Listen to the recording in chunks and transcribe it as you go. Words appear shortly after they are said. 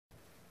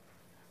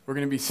We're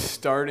going to be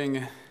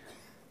starting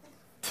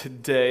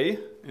today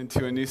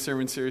into a new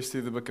sermon series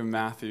through the book of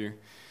Matthew.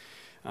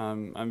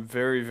 I'm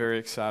very, very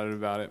excited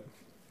about it,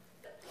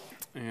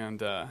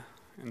 and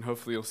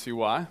hopefully you'll see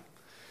why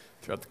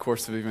throughout the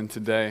course of even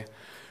today.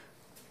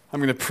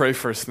 I'm going to pray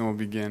first, and then we'll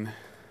begin.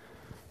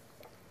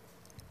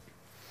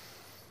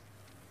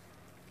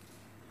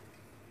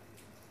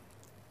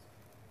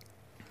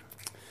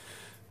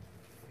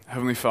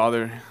 Heavenly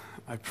Father,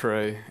 I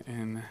pray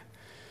in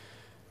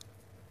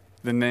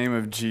the name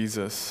of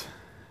Jesus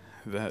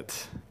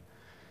that,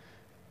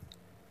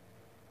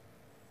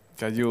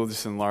 God, you will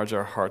just enlarge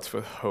our hearts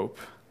with hope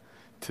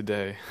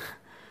today.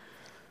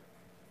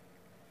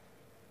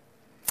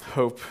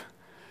 Hope,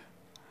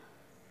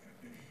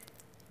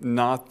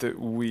 not that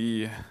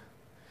we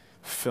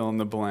fill in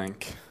the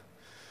blank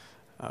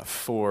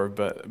for,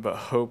 but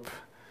hope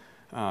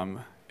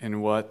in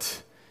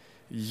what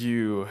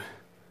you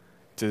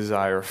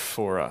desire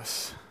for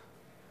us.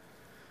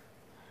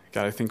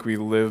 God, I think we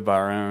live by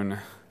our own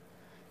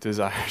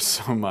desires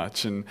so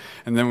much. And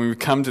then when we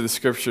come to the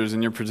scriptures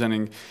and you're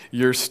presenting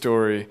your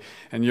story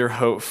and your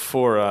hope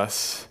for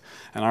us,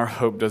 and our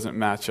hope doesn't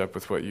match up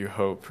with what you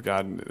hope,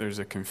 God, there's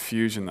a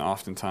confusion that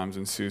oftentimes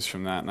ensues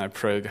from that. And I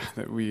pray, God,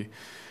 that we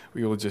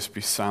will just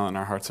be silent in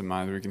our hearts and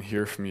minds, that we can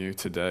hear from you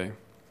today.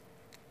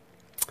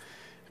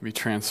 Be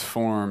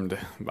transformed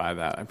by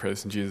that. I pray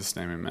this in Jesus'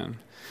 name, amen.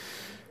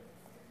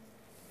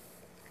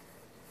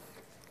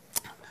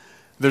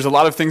 There's a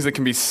lot of things that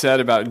can be said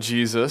about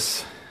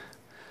Jesus,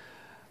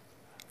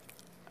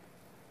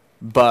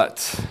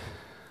 but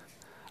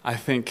I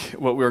think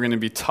what we're going to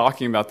be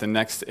talking about the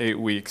next 8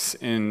 weeks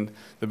in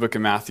the book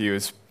of Matthew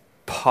is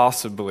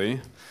possibly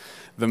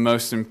the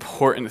most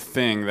important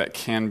thing that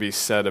can be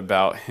said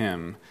about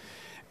him.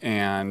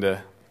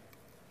 And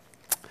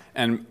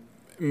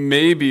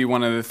maybe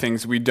one of the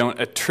things we don't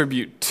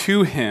attribute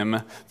to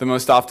him the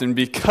most often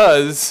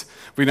because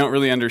we don't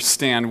really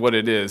understand what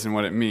it is and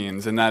what it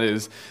means, and that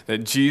is that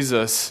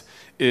Jesus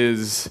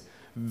is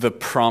the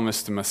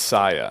promised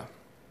Messiah.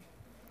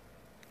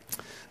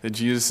 That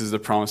Jesus is the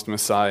promised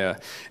Messiah.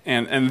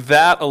 And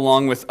that,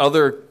 along with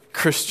other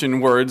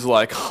Christian words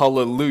like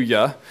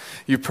hallelujah,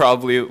 you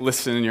probably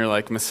listen and you're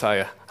like,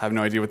 Messiah, I have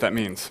no idea what that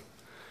means.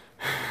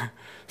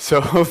 So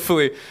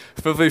hopefully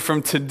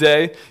from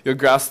today, you'll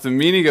grasp the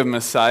meaning of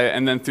Messiah,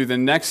 and then through the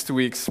next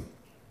weeks,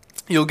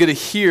 you'll get to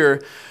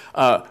hear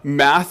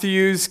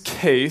Matthew's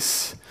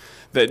case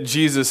that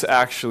Jesus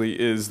actually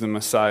is the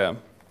Messiah.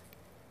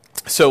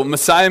 So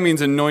Messiah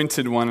means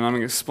anointed one, and I'm going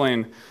to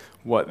explain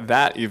what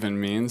that even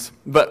means.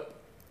 But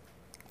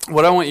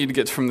what I want you to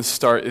get from the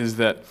start is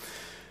that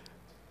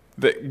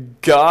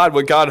God,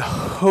 what God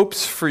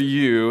hopes for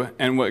you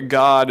and what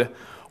God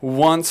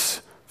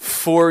wants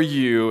for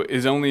you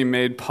is only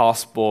made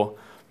possible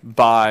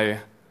by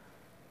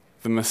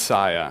the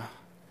Messiah.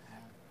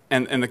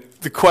 And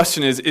the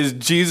question is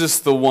Jesus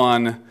the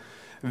one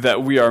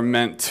that we are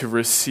meant to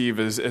receive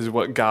as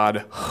what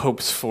God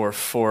hopes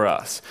for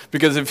us?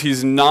 Because if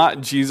he's not,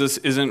 Jesus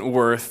isn't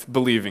worth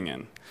believing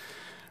in,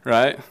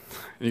 right?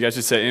 You guys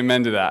should say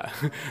amen to that,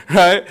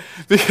 right?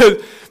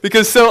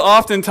 Because so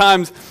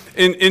oftentimes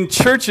in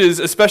churches,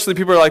 especially,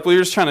 people are like, well,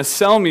 you're just trying to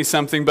sell me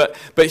something. But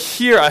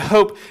here, I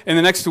hope in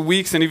the next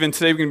weeks and even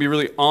today, we're going to be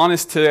really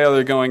honest today.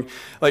 They're going,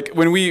 like,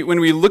 when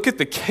we look at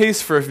the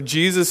case for if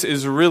Jesus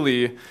is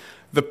really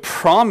the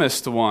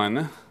promised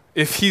one,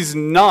 if he's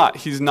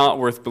not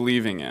worth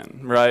believing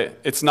in, right?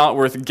 It's not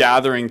worth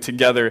gathering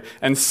together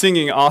and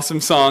singing awesome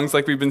songs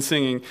like we've been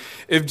singing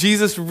if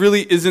Jesus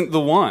really isn't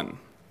the one.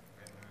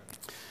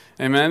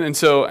 Amen? And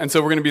so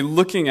we're going to be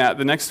looking at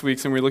the next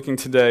weeks, and we're looking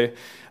today,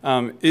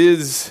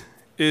 is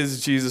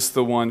Jesus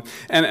the one?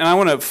 And I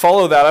want to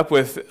follow that up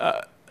with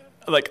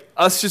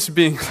us just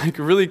being like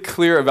really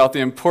clear about the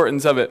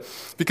importance of it,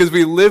 because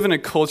we live in a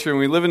culture and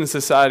we live in a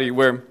society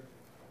where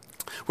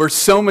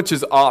so much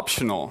is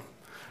optional.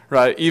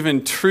 Right?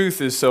 Even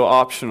truth is so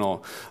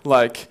optional.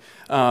 Like,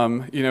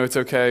 it's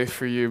okay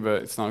for you,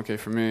 but it's not okay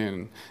for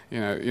me.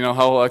 And,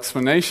 whole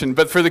explanation.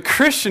 But for the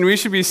Christian, we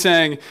should be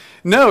saying,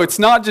 no, it's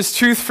not just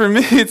truth for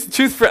me. It's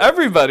truth for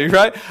everybody,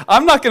 right?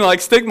 I'm not going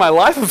to, stake my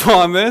life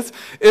upon this.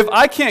 If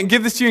I can't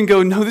give this to you and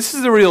go, no, this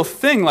is the real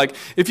thing. Like,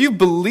 if you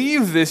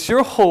believe this,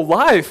 your whole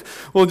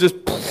life will just,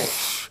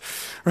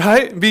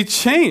 right, be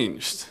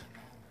changed.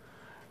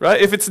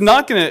 Right? If it's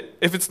not going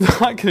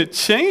to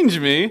change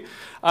me,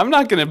 I'm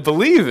not going to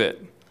believe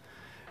it.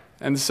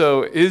 And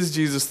so, is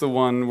Jesus the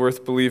one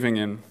worth believing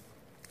in?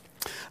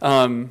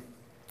 The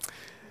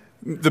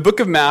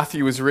book of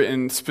Matthew was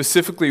written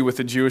specifically with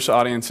a Jewish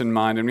audience in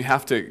mind, and we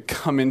have to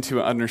come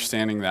into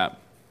understanding that.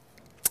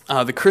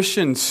 The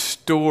Christian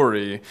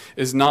story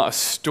is not a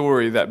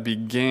story that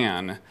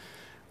began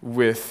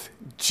with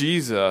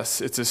Jesus.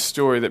 It's a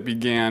story that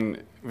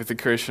began with the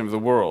creation of the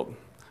world.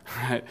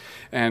 Right?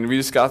 And we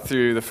just got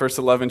through the first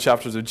 11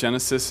 chapters of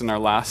Genesis in our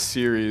last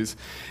series.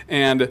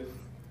 And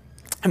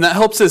that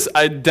helps us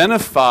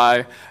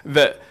identify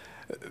that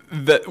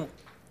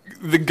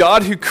the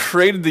God who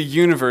created the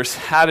universe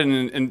had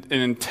an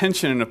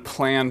intention and a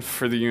plan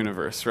for the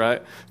universe,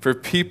 right? For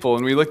people.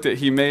 And we looked at,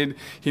 he made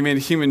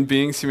human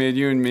beings, he made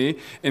you and me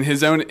in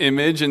his own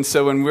image. And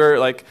so when we're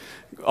like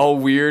all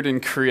weird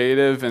and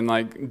creative and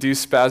like do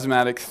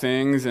spasmodic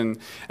things and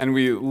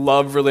we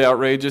love really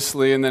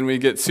outrageously and then we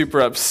get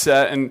super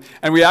upset and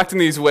we act in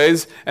these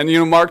ways. And,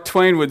 Mark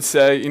Twain would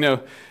say,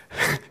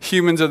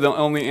 humans are the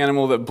only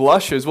animal that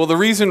blushes. Well, the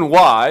reason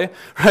why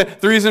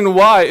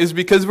is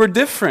because we're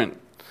different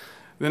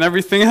than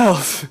everything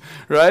else,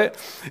 right?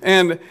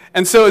 And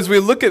so as we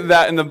look at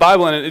that in the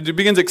Bible, and it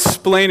begins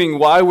explaining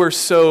why we're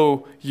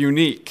so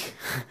unique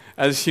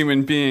as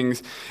human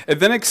beings, it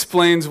then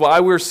explains why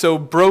we're so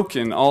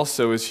broken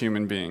also as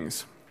human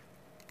beings.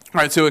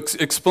 All right, so it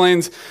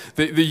explains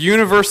the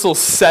universal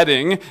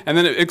setting, and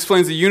then it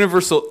explains the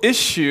universal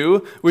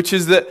issue, which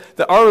is that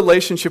our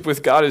relationship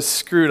with God is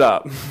screwed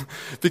up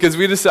because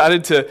we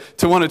decided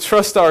to want to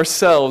trust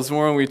ourselves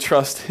more than we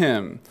trust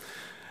Him.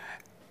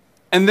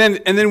 And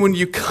then when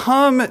you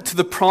come to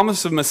the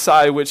promise of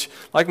Messiah, which,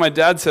 like my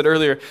dad said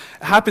earlier,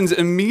 happens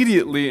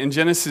immediately in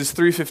Genesis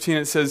 3:15,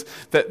 it says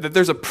that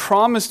there's a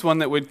promised one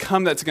that would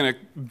come that's going to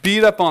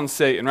beat up on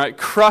Satan, right?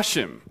 Crush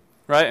him,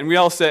 right? And we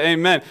all say,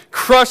 amen.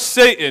 Crush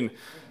Satan.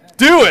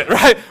 Do it,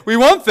 right? We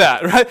want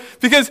that, right?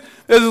 Because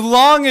as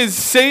long as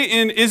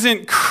Satan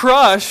isn't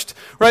crushed,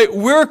 right,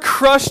 we're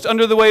crushed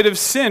under the weight of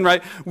sin,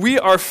 right? We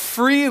are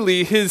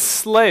freely his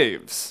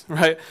slaves,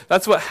 right?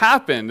 That's what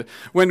happened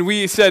when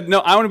we said, no,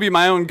 I want to be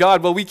my own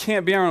God. Well, we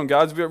can't be our own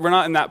gods. We're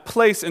not in that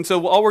place. And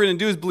so all we're going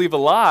to do is believe a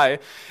lie.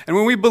 And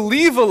when we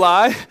believe a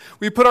lie,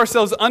 we put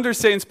ourselves under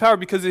Satan's power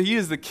because he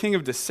is the king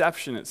of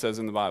deception, it says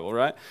in the Bible,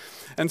 right?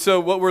 And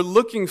so what we're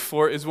looking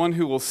for is one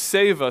who will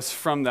save us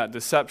from that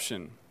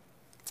deception.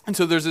 And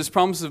so there's this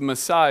promise of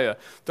Messiah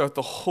throughout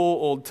the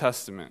whole Old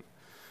Testament,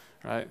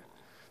 right?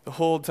 The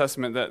whole Old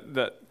Testament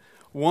that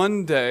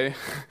one day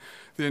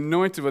the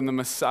anointed one, the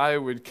Messiah,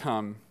 would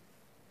come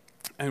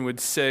and would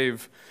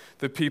save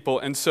the people.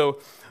 And so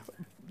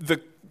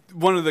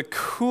one of the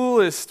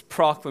coolest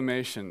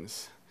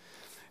proclamations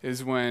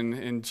is when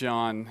in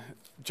John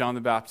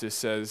the Baptist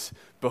says,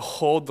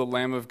 "Behold the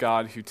Lamb of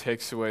God who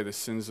takes away the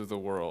sins of the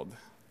world,"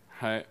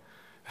 right?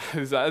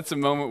 That's a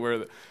moment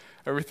where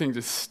everything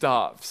just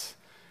stops.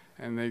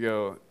 And they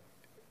go,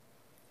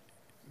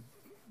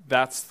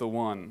 that's the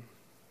one.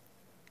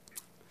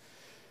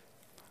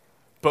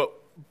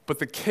 But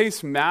the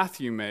case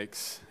Matthew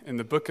makes in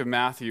the book of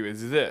Matthew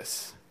is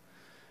this: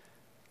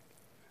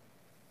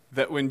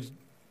 that when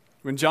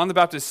John the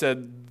Baptist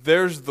said,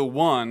 there's the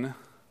one,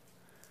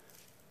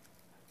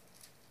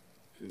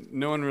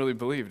 no one really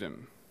believed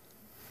him,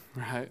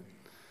 right?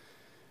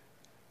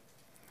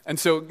 And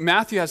so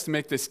Matthew has to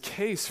make this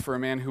case for a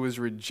man who was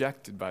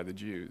rejected by the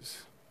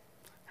Jews,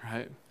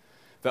 right?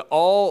 That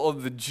all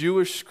of the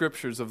Jewish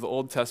scriptures of the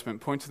Old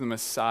Testament point to the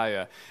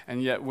Messiah,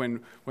 and yet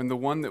when the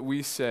one that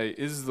we say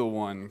is the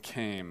one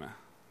came,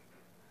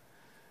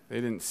 they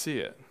didn't see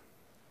it.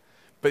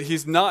 But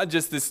he's not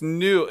just this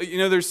new,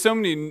 there's so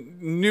many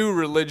new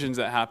religions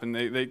that happen.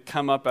 They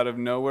come up out of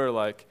nowhere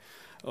like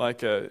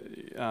a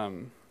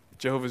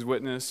Jehovah's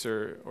Witness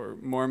or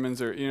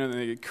Mormons, or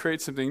they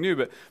create something new.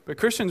 But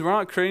Christians, we're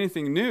not creating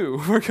anything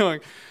new. We're going,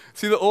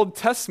 see, the Old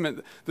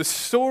Testament, the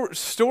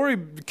story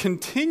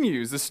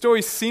continues. The story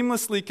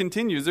seamlessly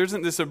continues. There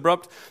isn't this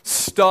abrupt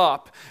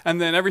stop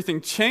and then everything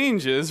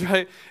changes,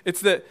 right?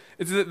 It's that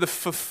the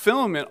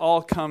fulfillment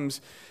all comes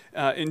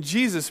in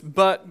Jesus,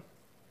 but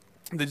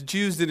the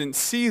Jews didn't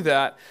see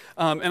that.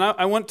 And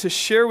I want to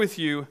share with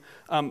you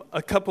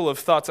a couple of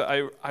thoughts.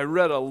 I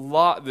read a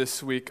lot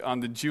this week on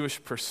the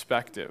Jewish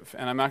perspective,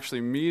 and I'm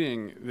actually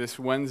meeting this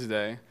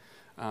Wednesday,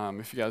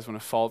 if you guys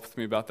want to follow up with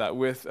me about that,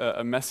 with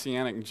a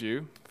Messianic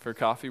Jew for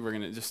coffee. We're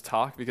going to just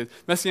talk, because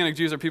Messianic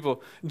Jews are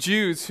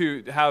Jews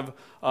who have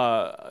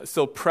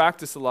still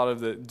practice a lot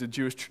of the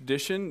Jewish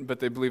tradition, but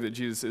they believe that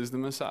Jesus is the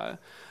Messiah.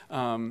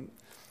 And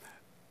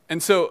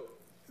so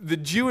the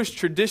Jewish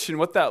tradition,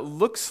 what that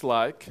looks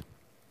like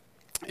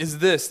is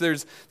this.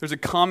 There's a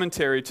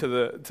commentary to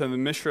the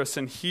Mishra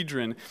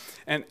Sanhedrin,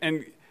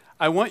 and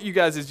I want you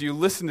guys, as you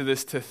listen to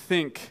this, to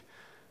think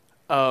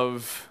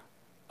of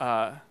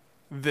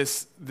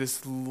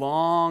this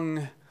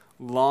long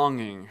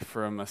longing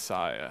for a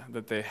Messiah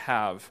that they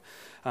have.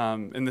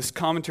 In this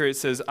commentary it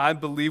says, "I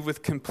believe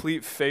with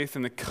complete faith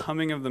in the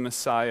coming of the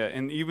Messiah,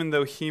 and even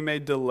though he may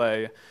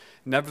delay,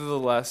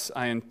 nevertheless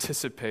I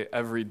anticipate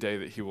every day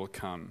that he will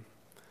come."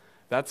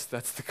 That's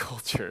the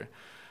culture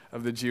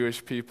of the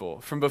Jewish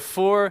people. From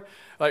before,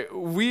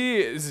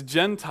 we as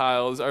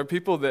Gentiles are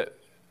people that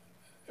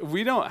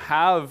we don't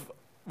have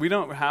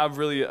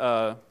really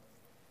a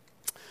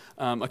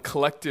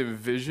collective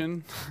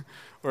vision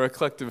or a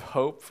collective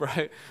hope,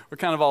 right? We're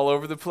kind of all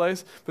over the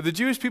place. But the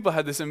Jewish people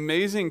had this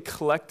amazing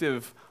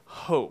collective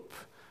hope,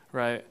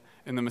 right,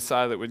 in the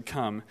Messiah that would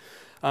come.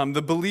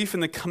 The belief in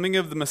the coming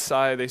of the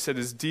Messiah, they said,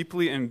 is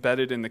deeply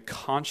embedded in the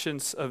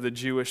conscience of the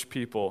Jewish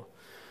people.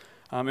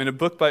 In a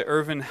book by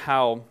Irvin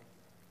Howe,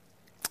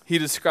 he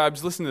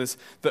describes, listen to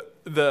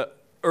this,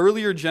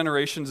 earlier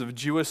generations of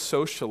Jewish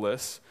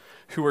socialists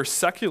who were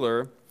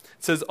secular,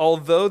 it says,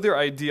 although their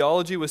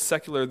ideology was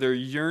secular, their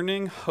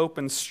yearning, hope,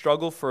 and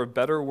struggle for a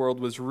better world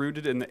was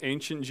rooted in the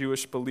ancient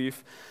Jewish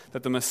belief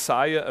that the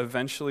Messiah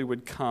eventually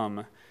would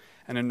come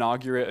and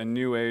inaugurate a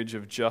new age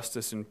of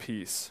justice and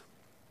peace.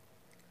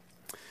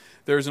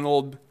 There's an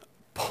old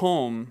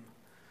poem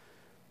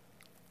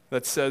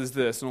that says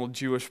this, an old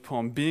Jewish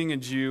poem: being a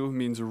Jew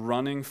means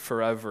running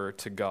forever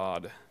to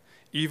God,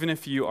 even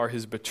if you are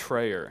his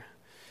betrayer.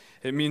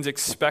 It means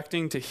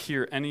expecting to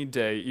hear any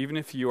day, even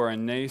if you are a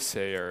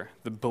naysayer,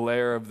 the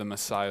blare of the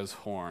Messiah's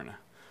horn.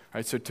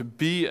 Right? So to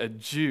be a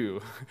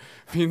Jew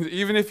means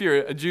even if you're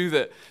a Jew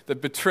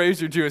that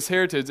betrays your Jewish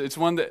heritage, it's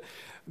one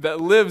that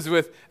lives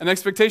with an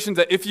expectation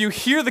that if you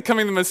hear the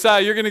coming of the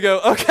Messiah, you're going to go,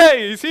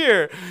 okay, he's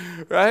here,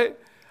 right?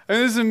 I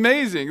mean, this is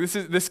amazing. This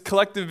is this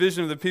collective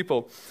vision of the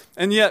people.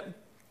 And yet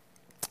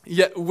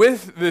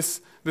with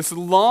this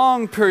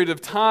long period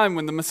of time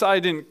when the Messiah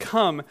didn't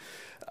come,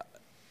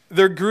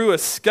 there grew a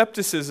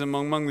skepticism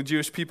among the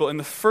Jewish people. In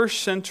the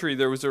first century,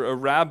 there was a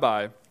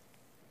rabbi.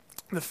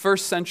 The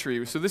first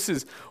century, so this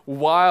is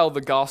while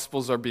the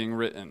Gospels are being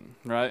written,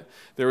 right?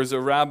 There was a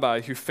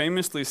rabbi who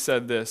famously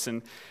said this,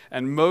 and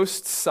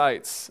most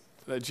sites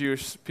that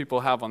Jewish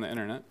people have on the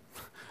internet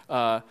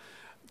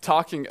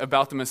talking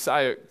about the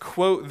Messiah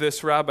quote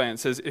this rabbi, and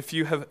it says, if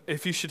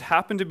you should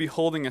happen to be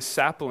holding a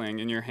sapling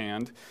in your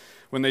hand,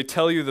 when they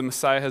tell you the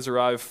Messiah has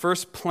arrived,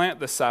 first plant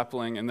the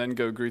sapling and then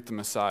go greet the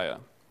Messiah.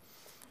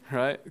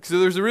 Right? So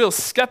there's a real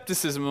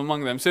skepticism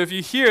among them. So if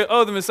you hear,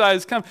 oh, the Messiah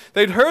has come,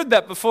 they'd heard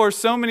that before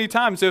so many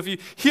times. So if you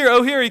hear,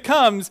 oh, here he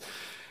comes,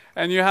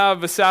 and you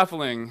have a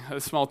sapling,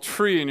 a small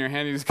tree in your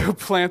hand, you just go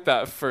plant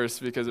that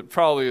first, because it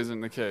probably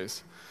isn't the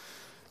case.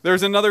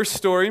 There's another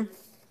story.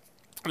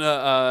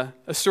 A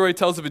story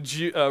tells of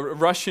a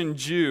Russian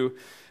Jew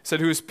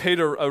who was paid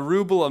a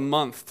ruble a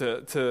month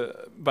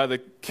by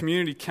the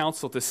community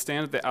council to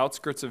stand at the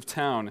outskirts of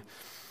town,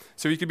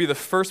 so he could be the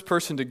first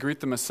person to greet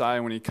the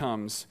Messiah when he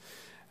comes.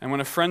 And when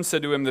a friend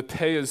said to him, the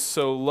pay is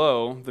so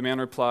low, the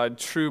man replied,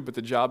 true, but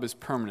the job is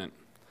permanent.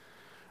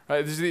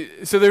 Right?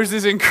 So there's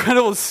this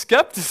incredible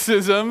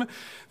skepticism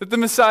that the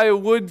Messiah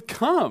would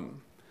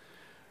come.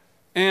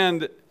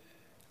 And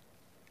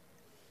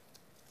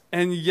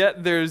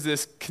yet there's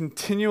this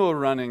continual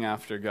running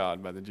after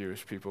God by the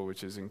Jewish people,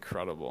 which is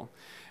incredible.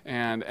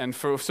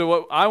 So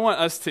what I want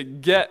us to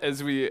get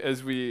as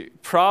we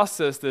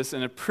process this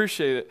and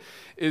appreciate it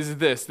is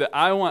this, that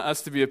I want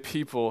us to be a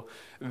people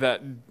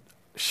that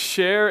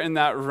share in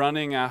that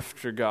running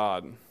after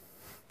God.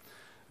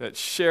 So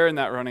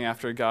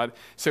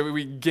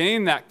we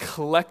gain that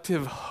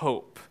collective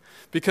hope.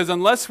 Because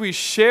unless we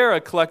share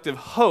a collective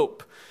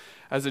hope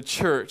as a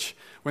church,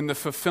 when the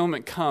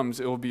fulfillment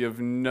comes, it will be of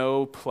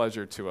no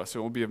pleasure to us. It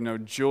will be of no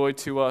joy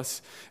to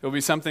us. It will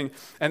be something,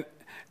 and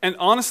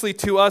honestly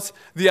to us,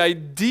 the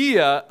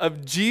idea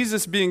of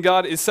Jesus being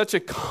God is such a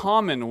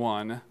common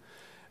one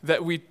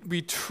that we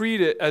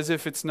treat it as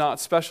if it's not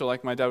special,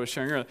 like my dad was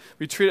sharing earlier.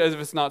 We treat it as if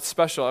it's not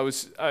special.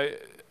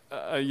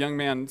 A young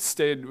man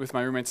stayed with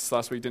my roommates this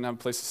last week, didn't have a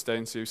place to stay,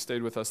 and so he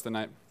stayed with us the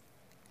night.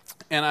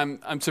 And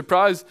I'm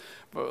surprised,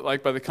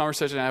 like by the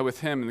conversation I had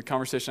with him and the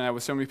conversation I had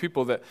with so many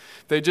people, that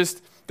they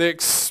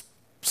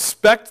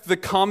expect the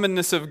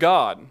commonness of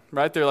God,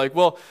 right? They're like,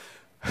 well,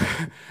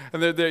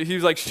 and he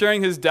was like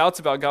sharing his doubts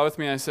about God with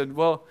me. And I said,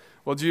 well,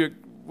 what do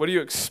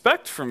you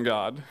expect from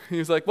God? He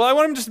was like, well, I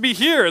want him just to be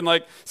here and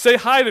like say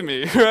hi to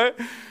me, right?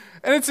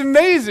 And it's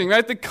amazing,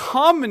 right? The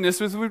commonness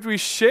with which we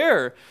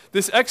share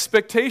this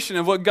expectation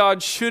of what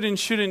God should and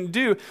shouldn't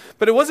do.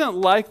 But it wasn't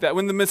like that.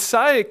 When the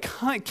Messiah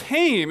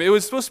came, it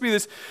was supposed to be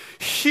this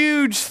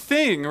huge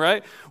thing,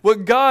 right?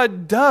 What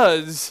God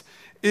does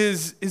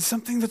is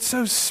something that's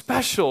so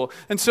special.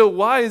 And so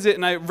why is it,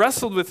 and I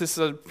wrestled with this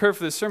as a prayer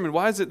for this sermon,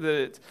 why is it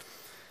that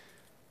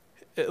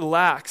it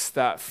lacks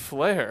that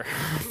flair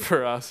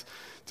for us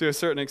to a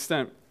certain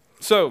extent?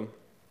 So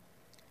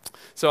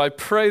I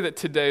pray that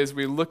today as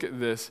we look at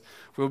this,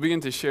 we'll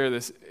begin to share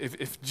this.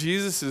 If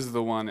Jesus is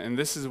the one, and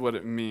this is what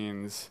it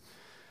means,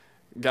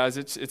 guys,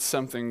 it's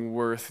something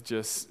worth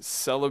just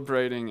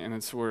celebrating, and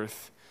it's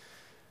worth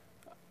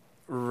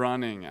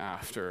running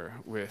after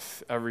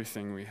with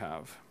everything we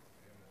have.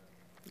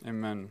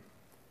 Amen.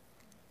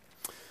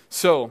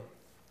 So,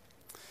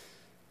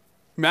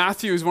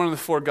 Matthew is one of the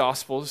four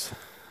Gospels.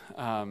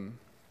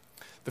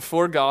 The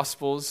four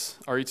Gospels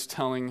are each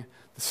telling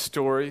the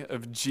story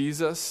of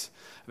Jesus.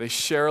 They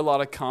share a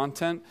lot of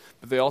content,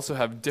 but they also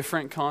have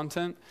different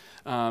content.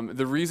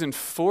 The reason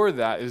for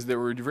that is they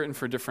were written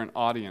for different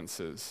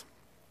audiences.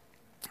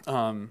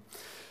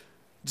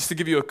 Just to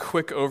give you a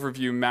quick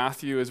overview,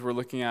 Matthew, as we're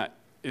looking at,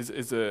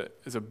 is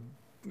a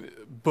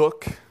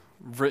book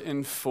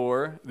written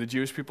for the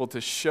Jewish people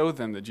to show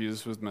them that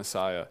Jesus was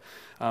Messiah.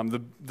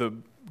 The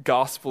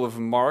Gospel of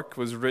Mark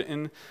was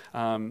written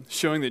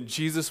showing that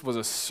Jesus was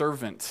a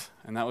servant,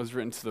 and that was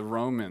written to the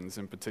Romans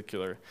in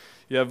particular.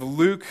 You have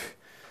Luke,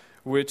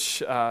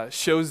 which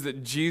shows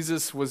that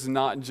Jesus was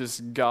not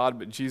just God,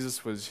 but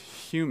Jesus was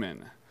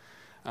human.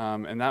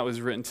 and that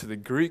was written to the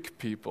Greek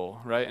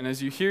people, right? And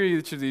as you hear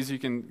each of these, you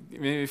can,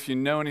 maybe if you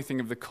know anything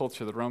of the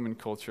culture, the Roman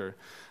culture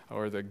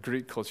or the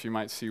Greek culture, you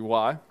might see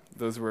why.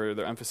 Those were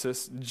their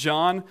emphasis.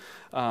 John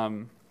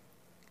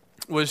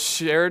was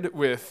shared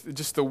with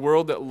just the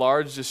world at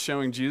large, just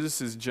showing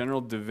Jesus'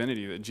 general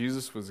divinity, that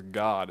Jesus was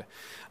God.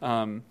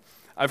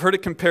 I've heard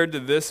it compared to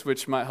this,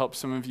 which might help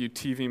some of you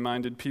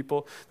TV-minded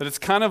people, that it's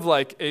kind of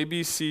like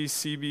ABC,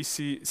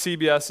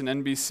 CBS,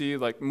 and NBC,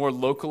 like more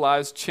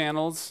localized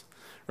channels,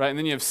 right? And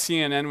then you have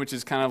CNN, which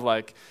is kind of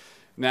like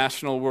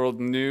national world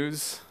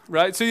news,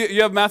 right? So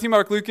you have Matthew,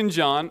 Mark, Luke, and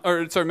John,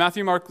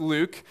 Matthew, Mark,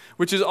 Luke,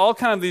 which is all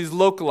kind of these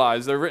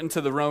localized. They're written to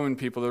the Roman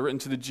people, they're written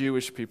to the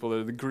Jewish people,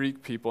 they're the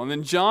Greek people. And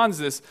then John's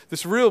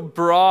this real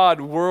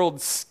broad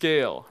world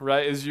scale,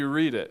 right, as you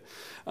read it.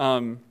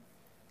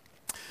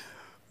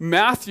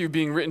 Matthew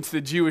being written to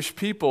the Jewish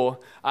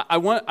people, I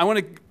want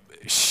to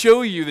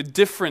show you the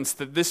difference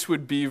that this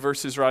would be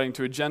versus writing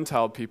to a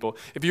Gentile people.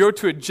 If you wrote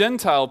to a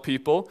Gentile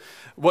people,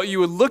 what you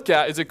would look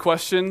at is a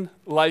question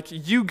like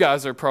you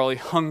guys are probably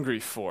hungry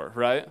for,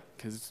 right?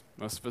 Because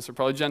most of us are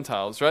probably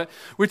Gentiles, right?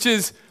 Which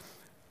is,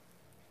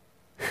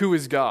 who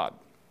is God,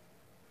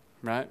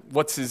 right?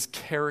 What's his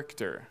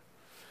character,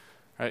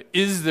 right?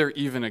 Is there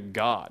even a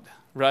God,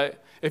 right?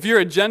 If you're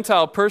a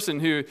Gentile person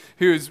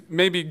who's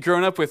maybe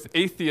grown up with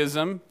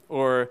atheism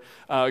or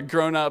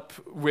grown up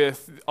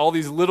with all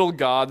these little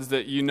gods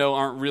that you know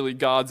aren't really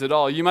gods at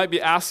all, you might be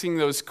asking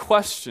those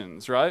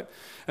questions, right?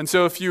 And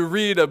so if you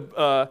read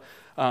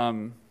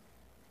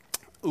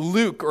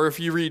Luke or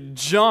if you read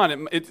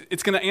John,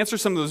 it's going to answer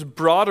some of those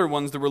broader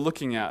ones that we're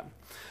looking at.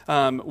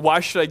 Why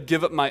should I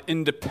give up my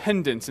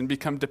independence and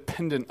become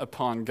dependent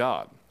upon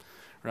God,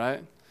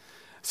 right?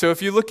 So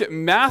if you look at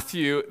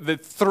Matthew, the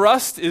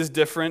thrust is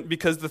different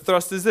because the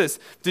thrust is this: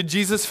 did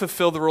Jesus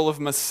fulfill the role of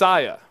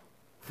Messiah?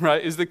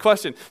 Right, is the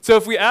question. So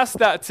if we ask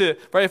that to,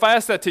 right, if I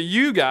ask that to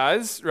you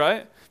guys,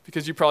 right,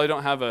 because you probably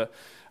don't have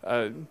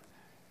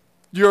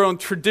your own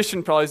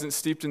tradition probably isn't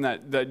steeped in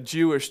that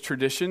Jewish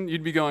tradition,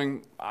 you'd be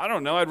going, I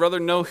don't know, I'd rather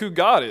know who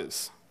God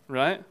is,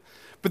 right?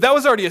 But that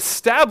was already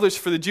established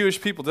for the Jewish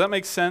people. Does that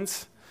make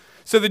sense?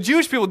 So the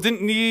Jewish people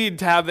didn't need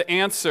to have the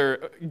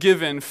answer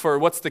given for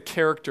what's the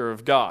character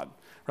of God,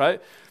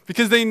 right?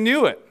 Because they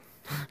knew it,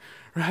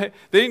 right?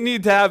 They didn't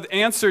need to have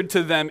answered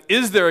to them,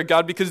 is there a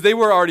God? Because they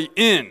were already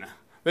in.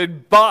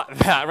 They'd bought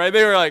that, right?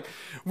 They were like,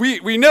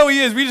 we know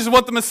he is, we just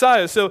want the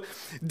Messiah. So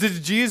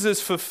did Jesus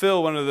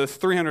fulfill one of the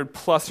 300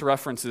 plus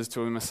references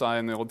to a Messiah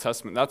in the Old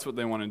Testament? That's what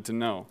they wanted to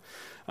know.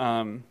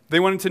 They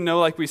wanted to know,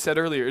 like we said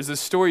earlier, is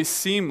this story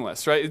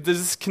seamless, right? Does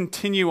this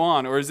continue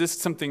on, or is this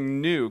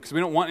something new? Because we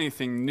don't want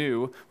anything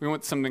new. We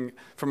want something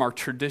from our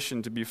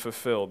tradition to be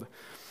fulfilled.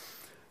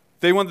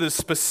 They want the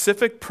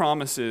specific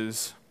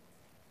promises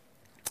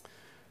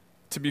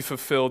to be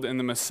fulfilled in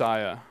the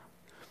Messiah.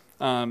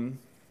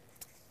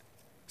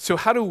 So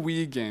how do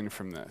we gain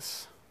from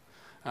this?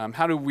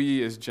 How do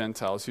we as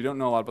Gentiles who don't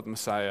know a lot about the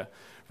Messiah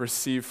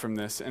receive from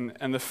this?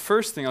 And the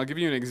first thing, I'll give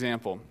you an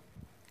example.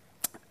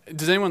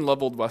 Does anyone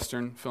love old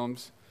Western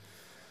films?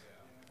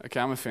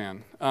 Okay, I'm a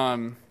fan.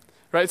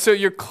 Right, so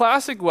your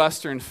classic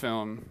Western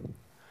film,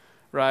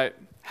 right,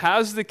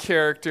 has the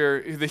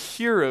character, the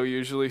hero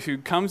usually, who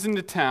comes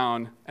into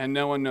town and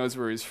no one knows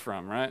where he's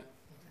from, right?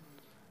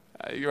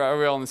 Are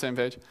we all on the same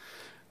page?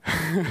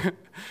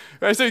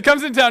 Right, so he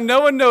comes into town,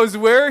 no one knows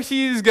where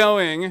he's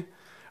going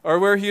or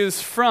where he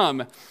is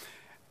from.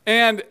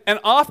 And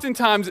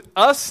oftentimes,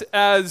 us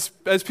as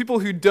people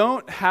who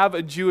don't have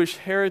a Jewish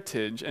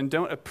heritage and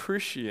don't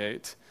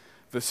appreciate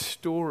the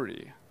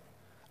story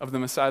of the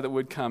Messiah that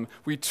would come,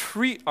 we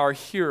treat our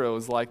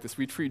heroes like this.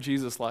 We treat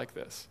Jesus like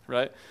this,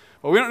 right?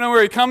 Well, we don't know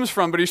where he comes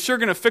from, but he's sure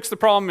going to fix the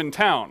problem in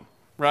town,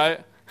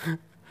 right?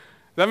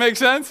 That makes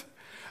sense?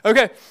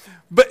 Okay,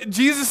 but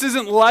Jesus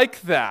isn't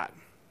like that.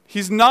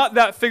 He's not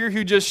that figure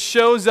who just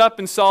shows up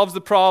and solves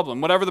the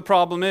problem, whatever the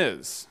problem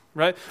is,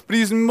 right? But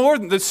he's more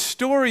than, the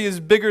story is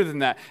bigger than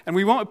that. And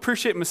we won't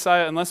appreciate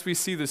Messiah unless we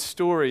see the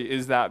story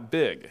is that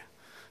big.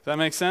 Does that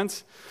make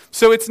sense?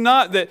 So it's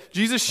not that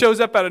Jesus shows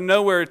up out of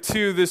nowhere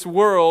to this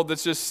world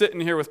that's just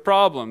sitting here with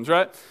problems,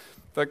 right?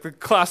 Like the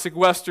classic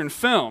Western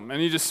film, and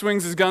he just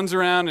swings his guns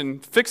around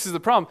and fixes the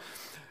problem.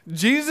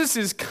 Jesus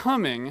is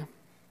coming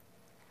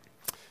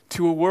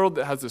to a world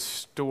that has a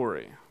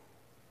story.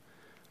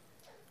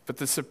 But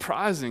the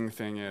surprising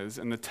thing is,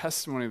 and the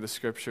testimony of the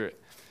Scripture,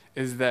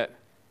 is that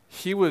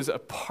he was a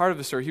part of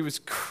the story. He was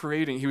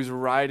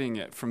writing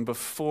it from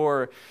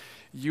before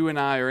you and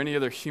I or any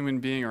other human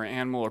being or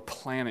animal or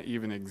planet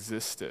even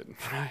existed,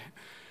 right?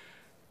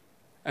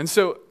 And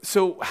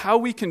so how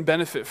we can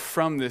benefit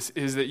from this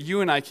is that you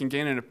and I can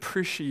gain an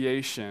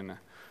appreciation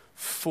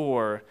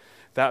for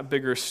that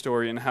bigger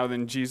story and how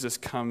then Jesus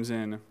comes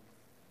in.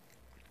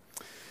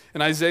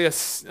 In Isaiah,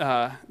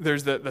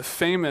 there's the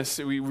famous,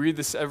 we read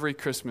this every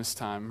Christmas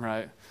time,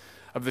 right?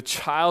 Of the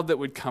child that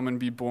would come and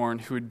be born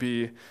who would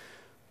be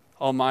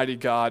Almighty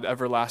God,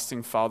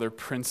 everlasting Father,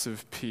 Prince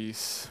of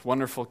Peace,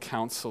 wonderful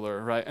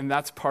Counselor, right? And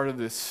that's part of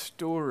this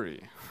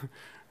story,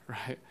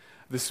 right?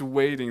 This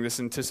waiting, this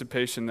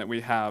anticipation that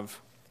we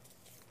have.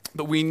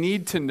 But we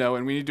need to know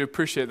and we need to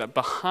appreciate that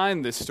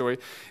behind this story,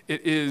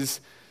 it is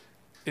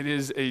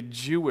a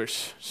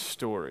Jewish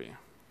story,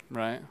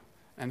 right?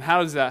 And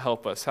how does that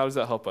help us? How does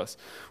that help us?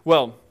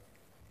 Well,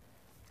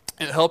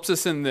 it helps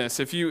us in this.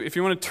 If you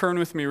want to turn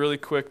with me really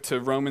quick to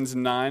Romans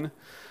 9.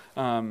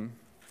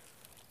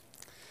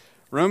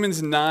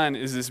 Romans 9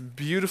 is this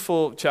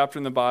beautiful chapter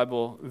in the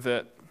Bible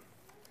that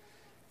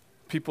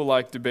people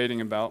like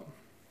debating about.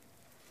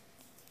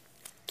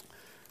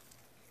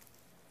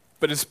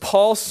 But as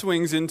Paul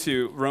swings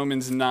into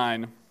Romans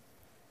 9,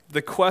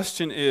 the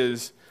question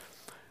is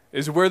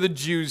where the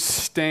Jews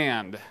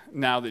stand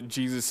now that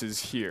Jesus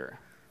is here.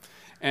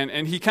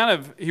 And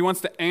he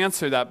wants to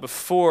answer that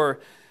before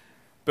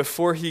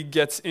he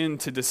gets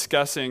into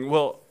discussing,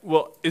 well,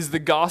 is the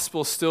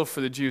gospel still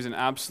for the Jews? And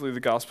absolutely the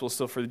gospel is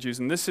still for the Jews.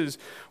 And this is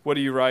what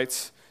he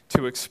writes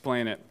to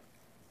explain it.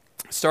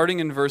 Starting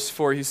in verse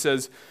 4, he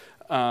says,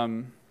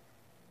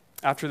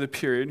 after the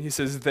period, he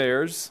says,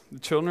 theirs, the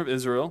children of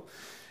Israel,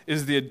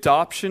 is the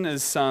adoption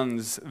as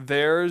sons,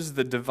 theirs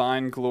the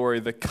divine glory,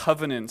 the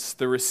covenants,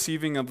 the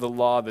receiving of the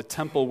law, the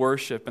temple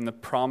worship, and the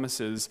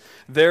promises.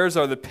 Theirs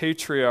are the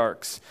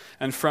patriarchs,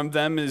 and from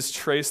them is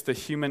traced the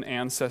human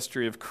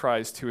ancestry of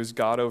Christ, who is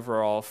God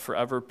over all,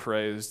 forever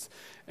praised.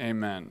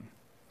 Amen.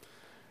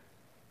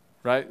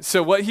 Right?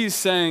 So what he's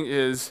saying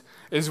is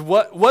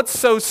what's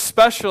so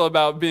special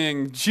about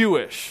being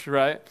Jewish,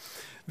 right?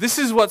 This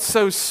is what's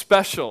so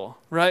special,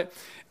 right?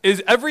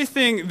 Is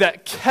everything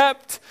that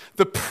kept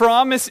the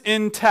promise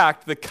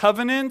intact, the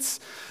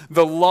covenants,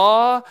 the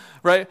law,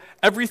 right?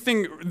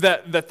 Everything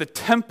that the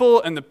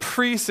temple and the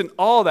priests and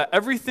all that,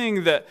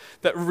 everything that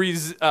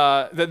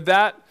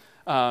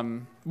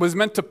was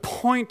meant to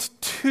point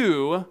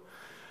to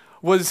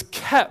was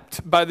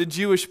kept by the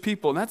Jewish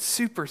people. And that's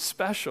super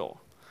special,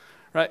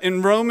 right?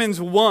 In Romans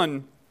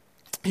 1,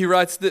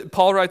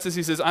 Paul writes this,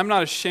 he says, I'm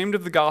not ashamed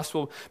of the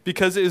gospel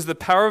because it is the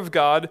power of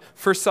God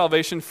for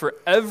salvation for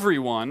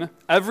everyone,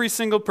 every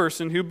single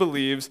person who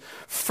believes,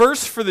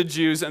 first for the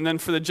Jews and then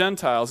for the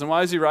Gentiles. And why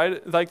does he write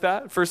it like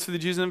that? First for the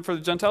Jews and then for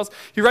the Gentiles?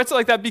 He writes it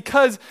like that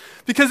because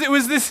it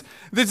was this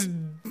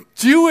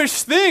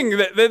Jewish thing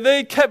that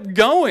they kept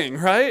going,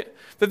 right?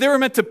 That they were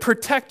meant to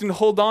protect and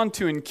hold on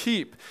to and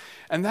keep.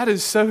 And that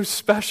is so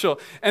special.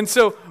 And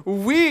so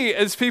we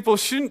as people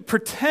shouldn't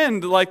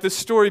pretend like the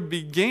story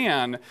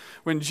began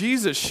when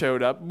Jesus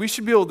showed up. We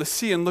should be able to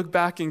see and look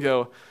back and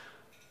go,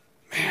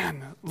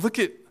 man, look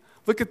at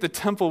the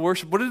temple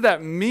worship. What did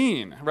that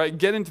mean? Right?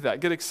 Get into that.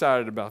 Get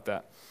excited about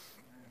that.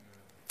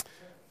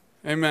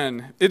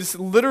 Amen. It's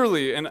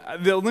literally, and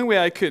the only way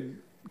I could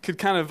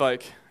kind of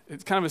like,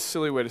 it's kind of a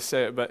silly way to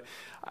say it, but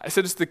I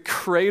said it's the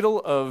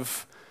cradle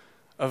of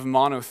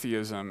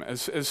monotheism,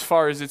 as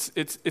far as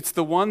it's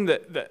the one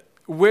that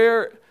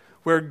where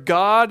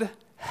God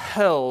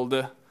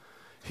held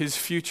his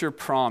future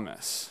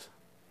promise,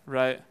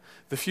 right?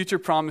 The future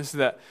promise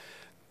that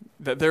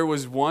there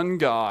was one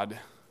God,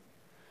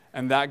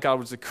 and that God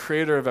was the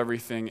creator of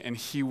everything, and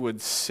he would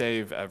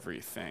save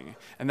everything.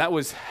 And that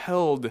was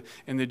held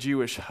in the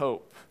Jewish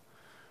hope.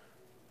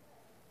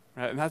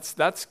 Right? And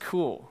that's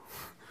cool.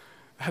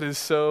 That is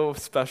so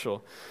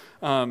special.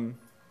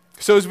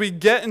 So as we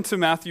get into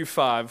Matthew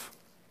 5,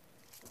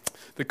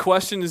 the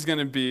question is going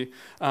to be,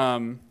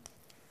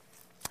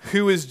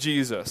 who is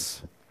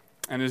Jesus?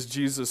 And is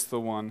Jesus the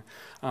one?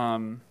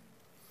 And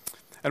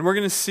we're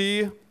going to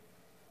see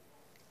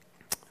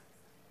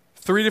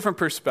 3 different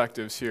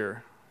perspectives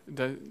here.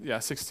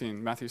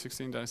 16. Matthew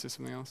 16. Did I say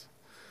something else?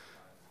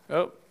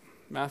 Oh,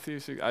 Matthew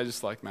 6. I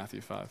just like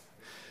Matthew 5.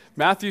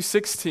 Matthew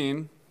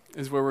 16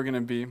 is where we're going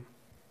to be.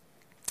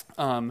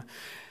 And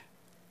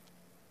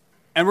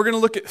we're going to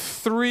look at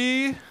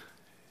three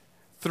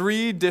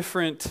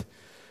different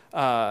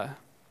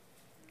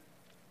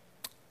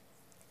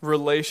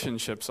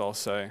relationships, I'll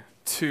say,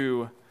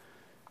 to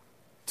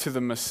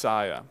the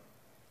Messiah.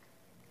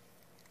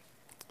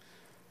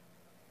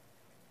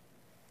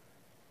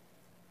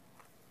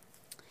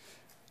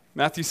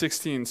 Matthew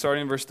 16,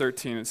 starting in verse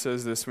 13, it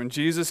says this: When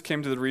Jesus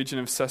came to the region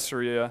of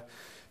Caesarea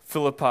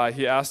Philippi,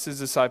 he asked his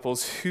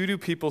disciples, "Who do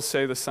people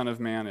say the Son of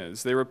Man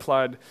is?" They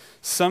replied,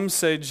 "Some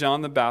say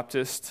John the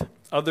Baptist,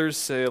 others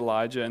say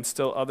Elijah, and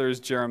still others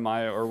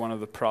Jeremiah or one of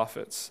the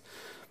prophets."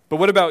 "But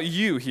what about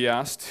you?" he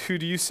asked. "Who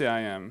do you say I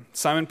am?"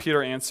 Simon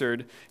Peter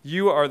answered,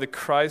 "You are the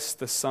Christ,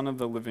 the Son of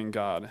the living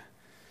God."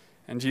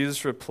 And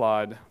Jesus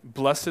replied,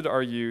 "Blessed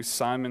are you,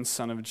 Simon,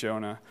 son of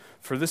Jonah,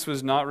 for this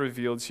was not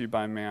revealed to you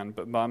by man,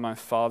 but by my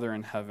Father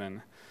in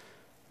heaven.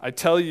 I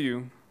tell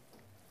you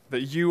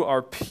that you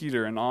are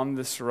Peter, and on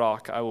this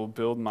rock I will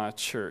build my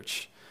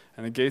church,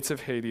 and the gates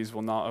of Hades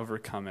will not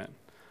overcome it.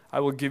 I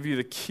will give you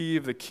the key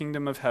of the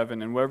kingdom of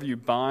heaven, and whatever you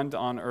bind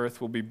on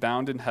earth will be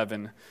bound in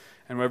heaven,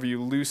 and whatever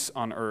you loose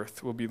on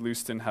earth will be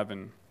loosed in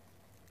heaven."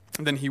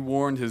 And then he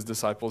warned his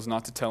disciples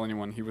not to tell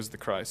anyone he was the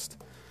Christ.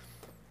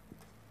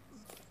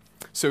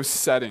 So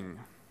setting.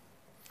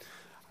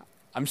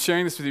 I'm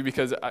sharing this with you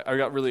because I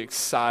got really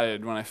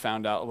excited when I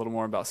found out a little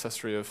more about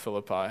Caesarea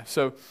Philippi.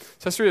 So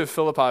Caesarea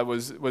Philippi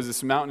was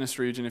this mountainous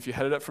region. If you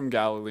headed up from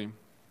Galilee,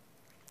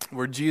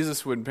 where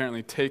Jesus would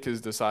apparently take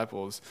his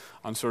disciples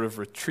on sort of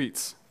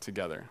retreats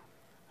together.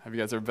 Have you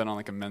guys ever been on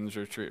like a men's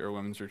retreat or a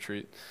women's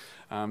retreat?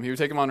 He would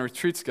take them on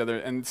retreats together,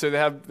 and so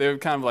they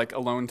would kind of like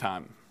alone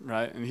time,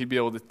 right? And he'd be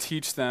able to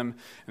teach them,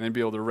 and they'd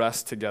be able to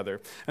rest together.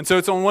 And so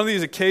it's on one of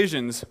these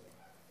occasions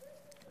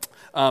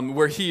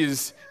where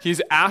he's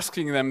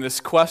asking them this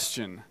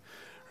question,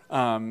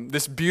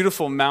 this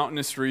beautiful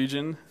mountainous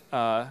region.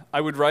 I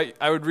would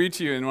read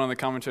to you in one of the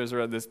commentaries I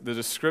read the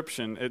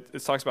description.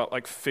 It talks about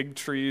like fig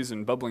trees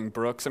and bubbling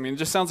brooks. I mean, it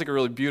just sounds like a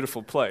really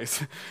beautiful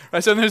place,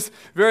 right? So there's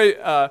very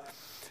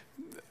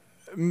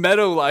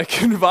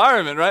meadow-like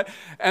environment, right?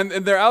 And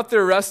they're out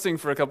there resting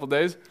for a couple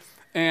days.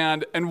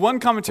 And one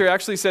commentary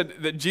actually said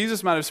that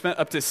Jesus might have spent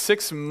up to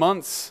 6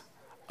 months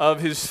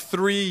of his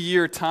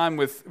 3-year time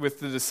with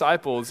the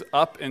disciples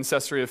up in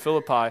Caesarea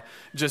Philippi,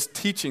 just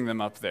teaching them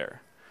up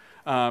there.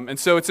 And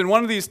so it's in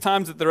one of these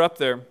times that they're up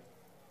there,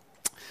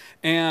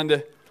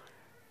 and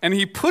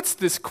he puts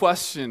this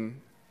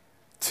question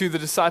to the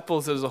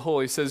disciples as a whole.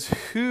 He says,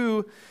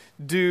 "Who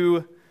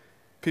do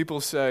people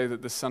say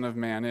that the Son of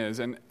Man is?"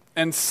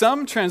 And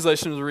some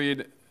translations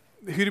read,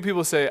 "Who do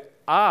people say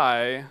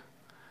I,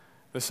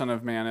 the Son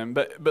of Man, am?"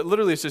 But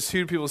literally it's just,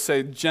 who do people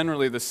say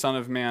generally the Son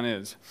of Man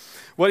is?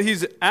 What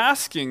he's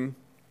asking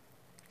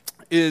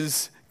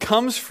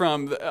comes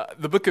from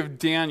the book of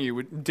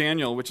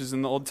Daniel, which is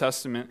in the Old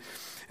Testament.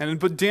 And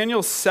in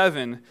Daniel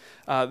 7,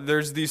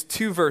 there's these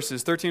 2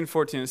 verses, 13 and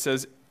 14. It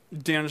says,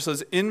 Daniel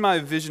says, "In my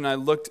vision I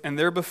looked, and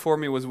there before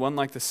me was one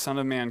like the Son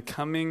of Man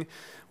coming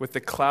with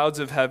the clouds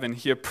of heaven.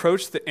 He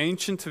approached the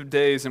Ancient of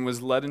Days and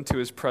was led into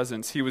his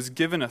presence. He was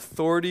given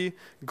authority,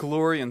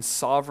 glory, and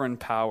sovereign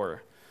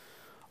power.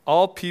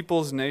 All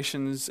peoples,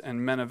 nations,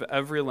 and men of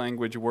every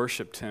language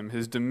worshipped him.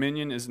 His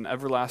dominion is an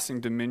everlasting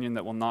dominion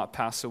that will not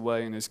pass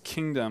away, and his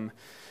kingdom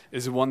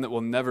is one that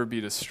will never be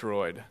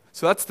destroyed."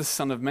 So that's the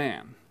Son of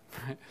Man,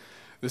 right?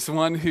 This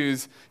one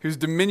whose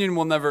dominion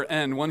will never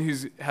end, one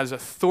who has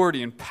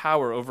authority and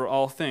power over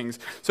all things.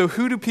 So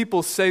who do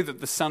people say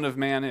that the Son of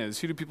Man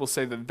is? Who do people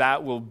say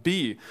that will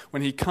be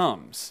when he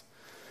comes?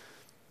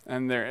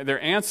 And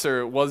their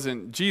answer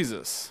wasn't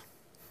Jesus,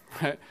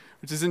 right?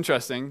 Which is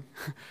interesting.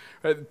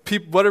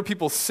 What are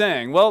people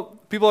saying? Well,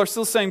 people are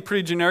still saying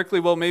pretty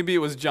generically, well, maybe it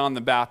was John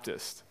the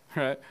Baptist,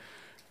 right?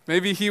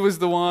 Maybe he was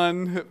the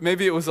one.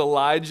 Maybe it was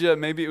Elijah.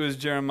 Maybe it was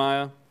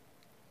Jeremiah.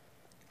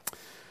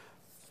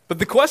 But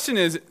the question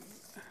is,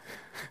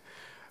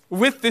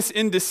 with this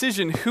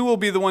indecision, who will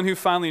be the one who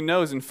finally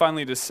knows and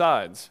finally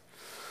decides?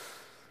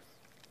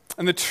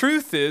 And the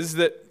truth is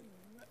that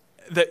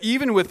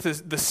even with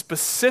the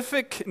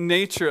specific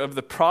nature of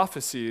the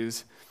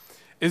prophecies,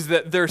 is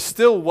that there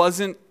still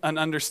wasn't an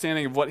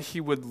understanding of what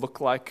he would look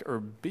like or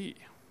be,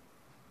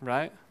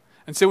 right?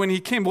 And so when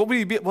he came, what would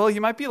he be? Well, he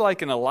might be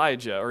like an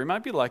Elijah, or he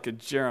might be like a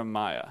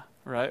Jeremiah,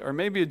 right? Or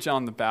maybe a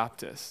John the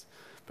Baptist.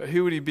 But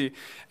who would he be?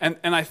 And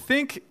I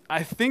think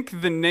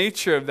the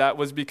nature of that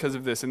was because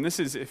of this. And this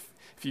is, if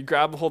you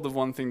grab a hold of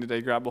one thing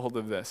today, grab a hold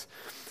of this.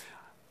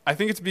 I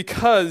think it's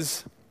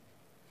because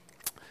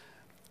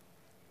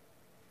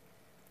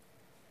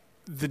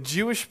the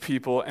Jewish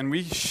people, and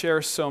we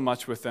share so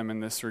much with them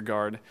in this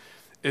regard,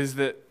 is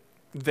that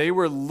they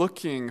were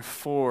looking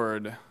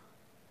forward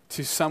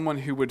to someone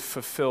who would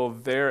fulfill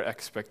their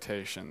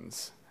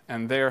expectations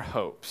and their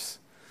hopes.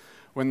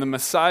 When the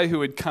Messiah who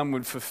would come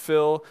would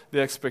fulfill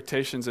the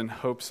expectations and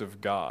hopes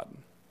of God.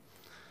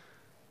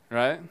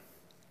 Right?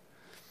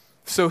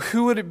 So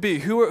who would it be?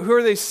 Who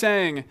are they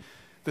saying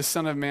the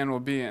Son of Man will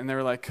be? And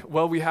they're like,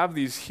 well, we have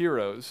these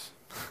heroes.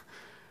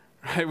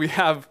 Right? We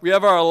have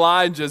our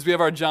Elijahs, we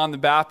have our John the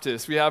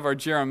Baptist, we have our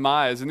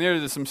Jeremiahs, and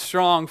there's some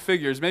strong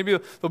figures. Maybe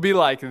they'll be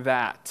like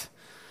that.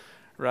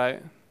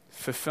 Right?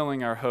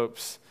 Fulfilling our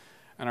hopes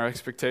and our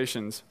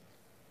expectations.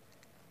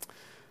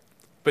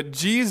 But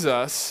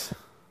Jesus,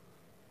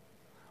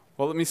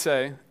 well, let me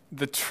say,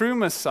 the true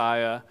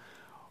Messiah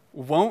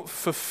won't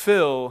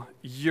fulfill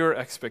your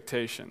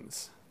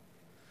expectations.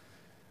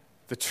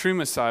 The true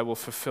Messiah will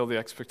fulfill the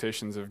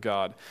expectations of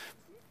God.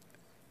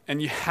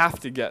 And you have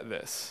to get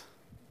this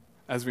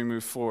as we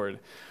move forward.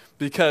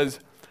 Because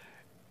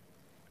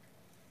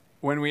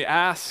when we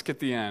ask at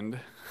the end,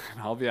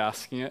 and I'll be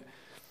asking it,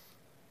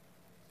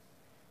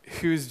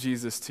 who's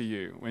Jesus to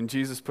you? When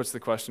Jesus puts the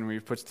question, when he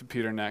puts to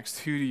Peter next,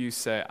 who do you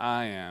say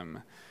I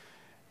am?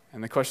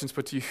 And the question's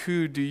put to you,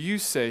 who do you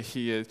say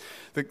he is?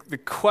 The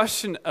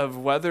question of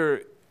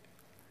whether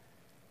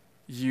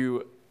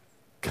you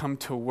come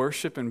to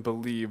worship and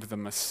believe the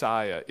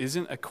Messiah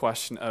isn't a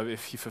question of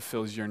if he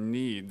fulfills your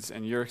needs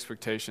and your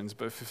expectations,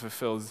 but if he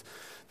fulfills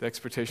the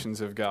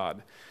expectations of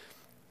God.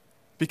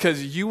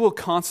 Because you will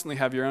constantly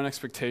have your own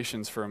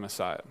expectations for a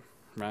Messiah,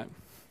 right?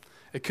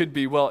 It could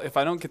be, well, if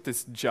I don't get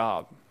this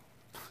job,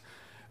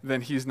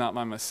 then he's not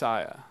my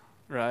Messiah,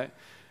 right?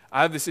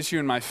 I have this issue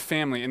in my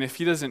family, and if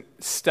he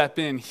doesn't step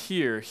in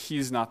here,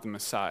 he's not the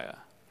Messiah,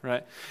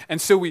 right?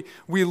 And so we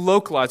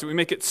localize it. We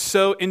make it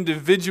so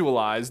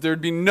individualized. There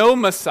would be no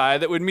Messiah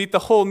that would meet the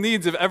whole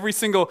needs of every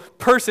single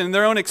person in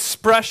their own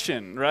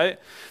expression, right?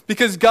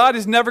 Because God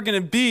is never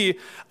going to be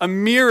a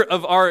mirror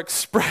of our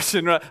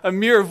expression, right? A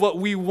mirror of what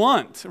we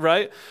want,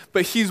 right?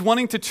 But he's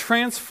wanting to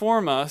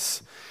transform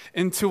us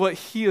into what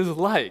he is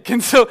like.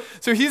 And so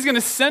he's going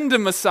to send a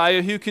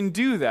Messiah who can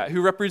do that,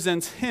 who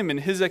represents him and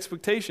his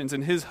expectations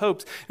and his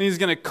hopes. And he's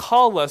going to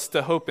call us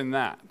to hope in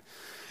that.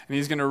 And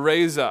he's going to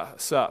raise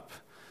us up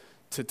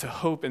to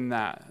hope in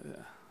that,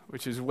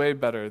 which is way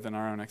better than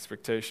our own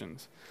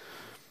expectations.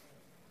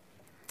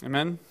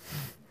 Amen?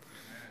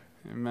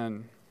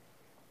 Amen.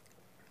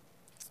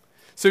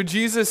 So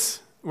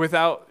Jesus,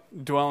 without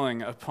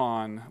dwelling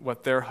upon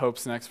what their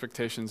hopes and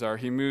expectations are,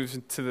 he moves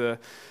to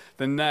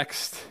the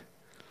next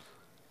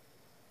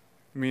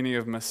meaning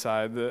of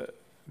Messiah,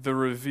 the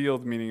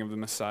revealed meaning of the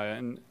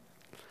Messiah.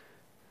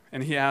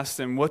 And he asked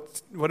them,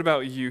 what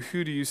about you?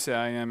 Who do you say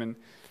I am?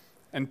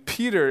 And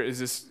Peter is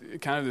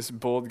this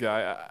bold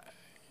guy.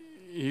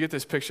 You get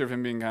this picture of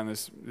him being kind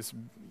of this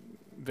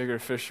bigger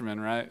fisherman,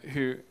 right?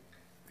 Who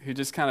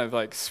just kind of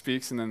like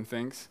speaks and then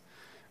thinks,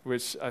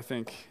 which I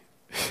think,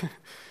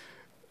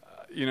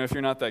 if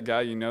you're not that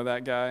guy, you know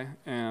that guy.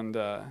 And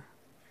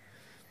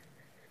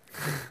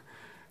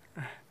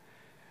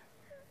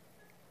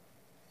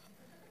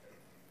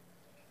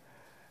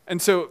and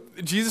so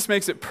Jesus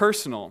makes it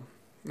personal.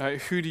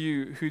 Right? Who do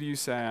you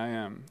say I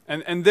am?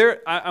 And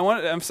I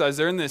want to emphasize,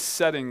 they're in this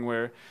setting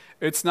where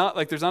it's not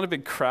like there's not a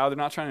big crowd. They're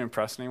not trying to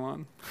impress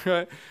anyone.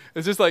 Right?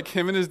 It's just like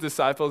him and his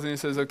disciples, and he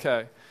says,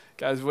 "Okay,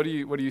 guys, what do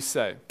you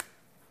say?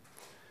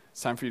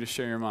 It's time for you to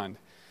share your mind."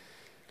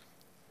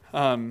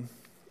 And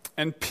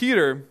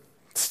Peter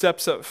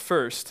steps up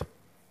first.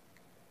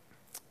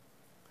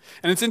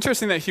 And it's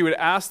interesting that he would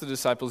ask the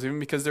disciples, even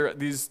because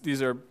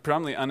these are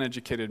predominantly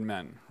uneducated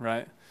men,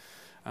 right?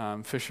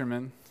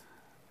 Fishermen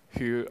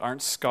who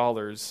aren't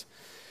scholars,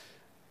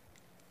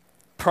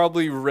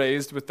 probably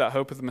raised with that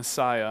hope of the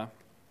Messiah.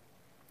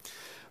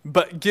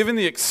 But given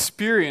the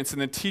experience and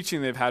the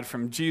teaching they've had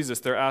from Jesus,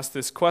 they're asked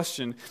this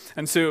question.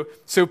 And so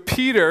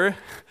Peter,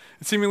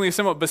 seemingly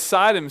somewhat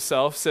beside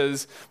himself,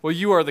 says, well,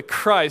 you are the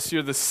Christ,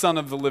 you're the Son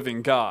of the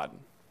living God.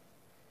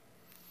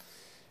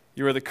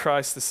 You are the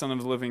Christ, the Son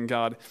of the living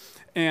God.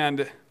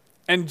 And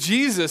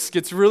Jesus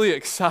gets really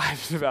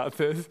excited about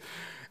this.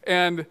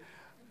 And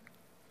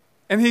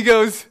he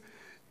goes,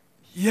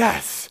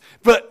 yes,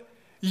 but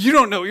you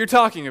don't know what you're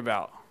talking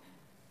about.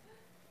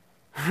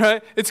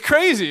 Right? It's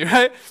crazy,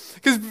 right?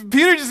 Because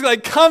Peter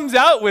just comes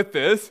out with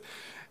this,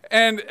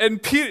 and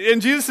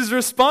Jesus'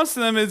 response to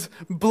them is,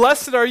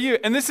 blessed are you.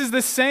 And this is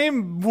the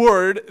same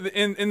word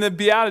in the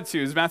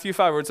Beatitudes, Matthew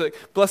 5, where it's like,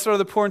 blessed are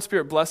the poor in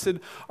spirit, blessed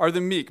are the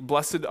meek,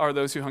 blessed are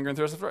those who hunger and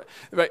thirst.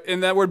 Right?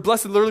 And that word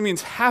blessed literally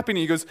means happy. And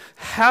he goes,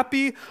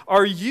 happy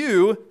are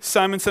you,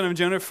 Simon, son of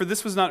Jonah, for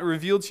this was not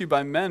revealed to you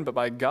by men, but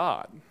by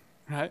God.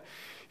 Right?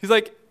 He's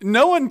like,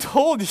 no one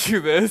told you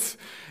this.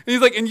 And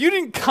he's like, and you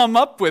didn't come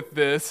up with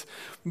this,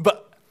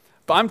 but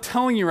I'm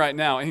telling you right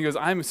now. And he goes,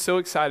 I'm so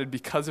excited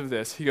because of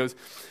this. He goes,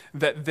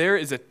 that there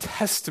is a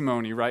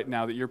testimony right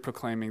now that you're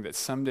proclaiming that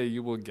someday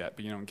you will get,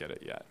 but you don't get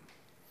it yet.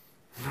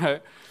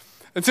 Right?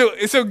 And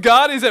so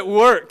God is at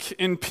work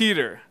in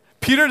Peter.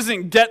 Peter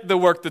doesn't get the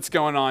work that's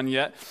going on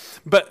yet,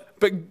 but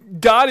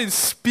God is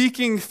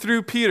speaking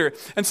through Peter.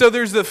 And so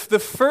there's the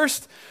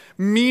first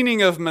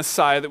meaning of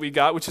Messiah that we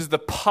got, which is the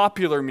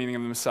popular meaning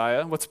of the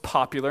Messiah. What's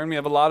popular? And we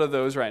have a lot of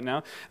those right now.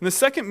 And the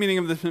second meaning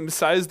of the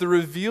Messiah is the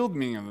revealed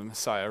meaning of the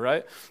Messiah,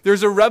 right?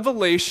 There's a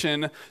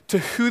revelation to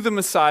who the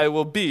Messiah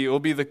will be. It will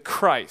be the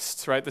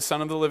Christ, right? The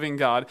Son of the living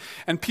God.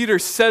 And Peter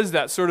says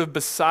that sort of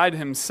beside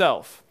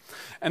himself.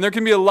 And there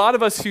can be a lot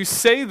of us who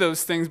say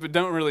those things but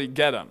don't really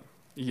get them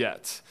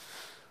yet,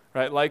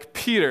 right? Like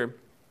Peter.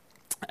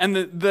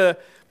 And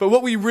but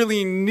what we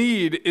really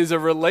need is a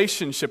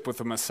relationship with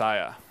the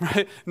Messiah,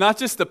 right? Not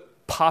just the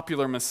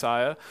popular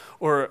Messiah,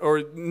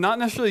 or not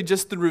necessarily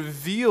just the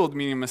revealed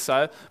meaning of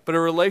Messiah, but a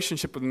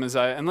relationship with the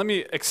Messiah. And let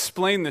me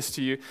explain this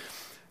to you,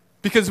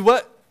 because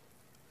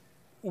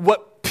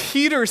what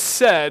Peter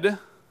said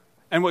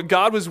and what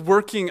God was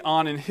working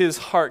on in his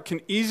heart can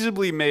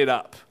easily be made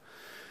up.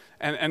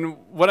 And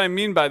what I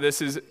mean by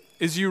this is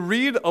you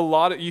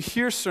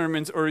hear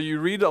sermons or you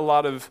read a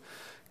lot of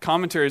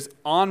commentaries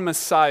on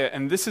Messiah,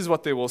 and this is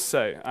what they will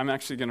say. I'm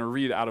actually going to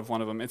read out of one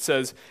of them. It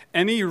says,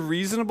 any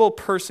reasonable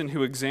person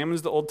who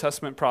examines the Old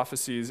Testament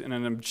prophecies in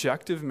an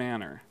objective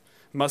manner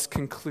must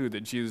conclude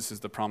that Jesus is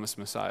the promised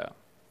Messiah.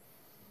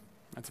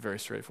 That's very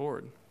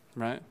straightforward,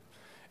 right?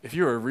 If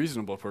you're a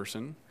reasonable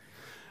person,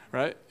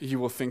 right, you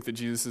will think that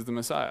Jesus is the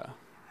Messiah,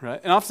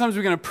 right? And oftentimes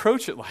we can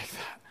approach it like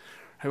that.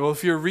 Right? Well,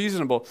 if you're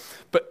reasonable,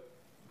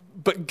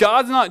 but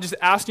God's not just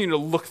asking you to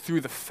look through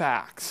the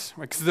facts,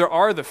 right? Because there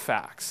are the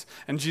facts,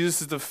 and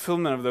Jesus is the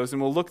fulfillment of those,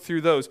 and we'll look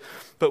through those.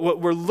 But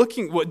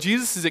what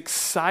Jesus is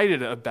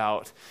excited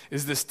about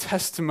is this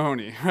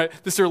testimony, right?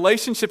 This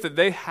relationship that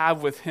they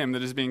have with him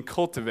that is being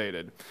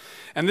cultivated.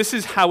 And this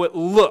is how it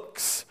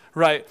looks,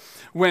 right?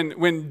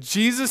 When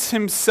Jesus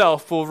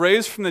himself will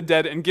raise from the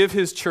dead and give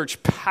his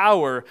church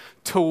power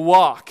to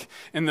walk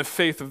in the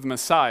faith of the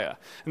Messiah.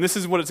 And this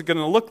is what it's going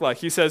to look like.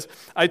 He says,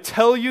 I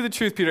tell you the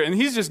truth, Peter. And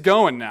he's just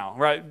going now,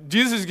 right?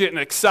 Jesus is getting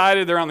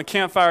excited. They're on the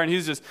campfire, and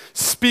he's just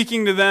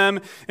speaking to them.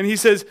 And he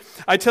says,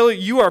 I tell you,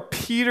 you are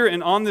Peter,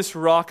 and on this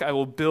rock I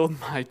will build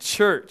my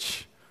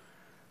church.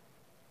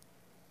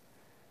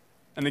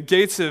 And the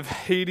gates of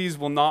Hades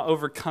will not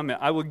overcome it.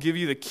 I will give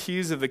you the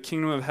keys of the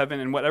kingdom of heaven,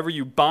 and whatever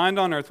you bind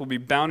on earth will be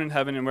bound in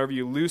heaven, and whatever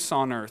you loose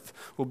on earth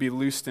will be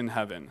loosed in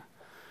heaven.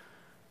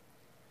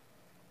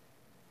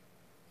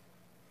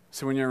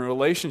 So when you're in a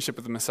relationship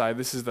with the Messiah,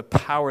 this is the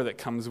power that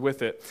comes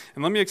with it.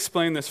 And let me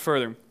explain this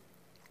further.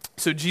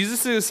 So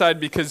Jesus is aside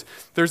because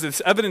there's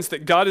this evidence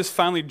that God is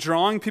finally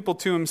drawing people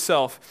to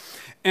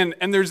himself. And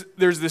there's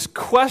this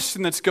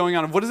question that's going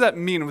on of what does that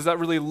mean? What does that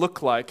really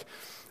look like?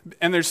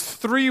 And there's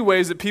three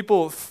ways that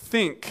people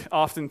think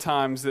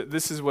oftentimes that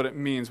this is what it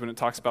means when it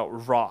talks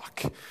about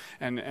rock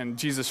and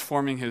Jesus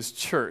forming his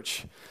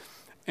church.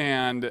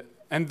 And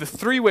the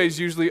three ways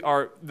usually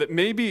are that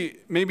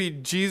maybe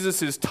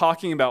Jesus is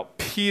talking about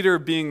Peter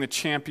being the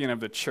champion of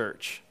the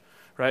church,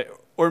 right?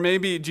 Or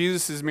maybe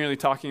Jesus is merely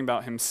talking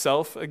about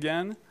himself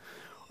again.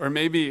 Or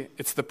maybe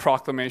it's the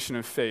proclamation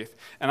of faith.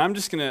 And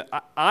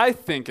I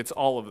think it's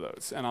all of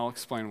those, and I'll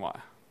explain why.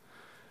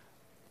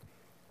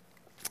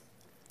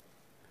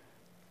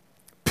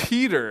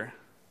 Peter,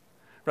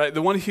 right,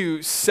 the one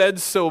who said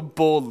so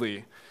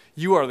boldly,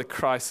 you are the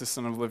Christ, the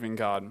Son of the living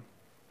God.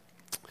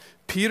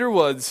 Peter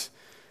was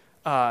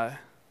a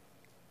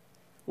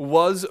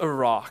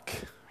rock.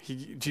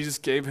 Jesus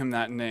gave him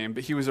that name,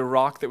 but he was a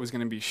rock that was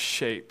going to be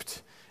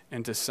shaped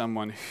into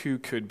someone who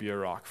could be a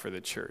rock for the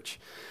church.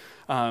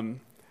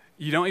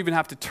 You don't even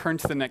have to turn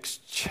to the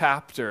next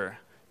chapter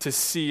to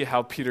see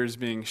how Peter's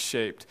being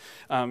shaped.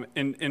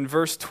 In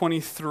verse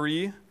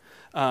 23,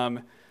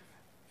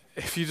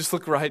 if you just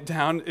look right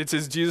down, it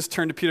says Jesus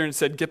turned to Peter and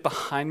said, get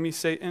behind me,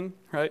 Satan,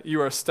 right? You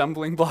are a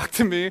stumbling block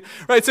to me,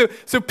 right?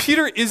 So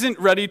Peter isn't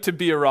ready to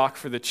be a rock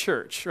for the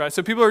church, right?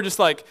 So people are just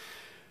like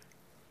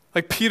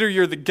Peter,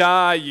 you're the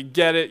guy, you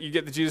get it, you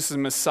get that Jesus is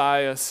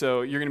Messiah,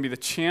 so you're going to be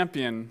the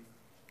champion.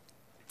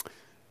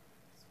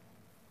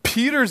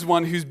 Peter's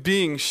one who's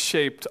being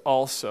shaped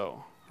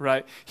also,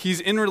 right? He's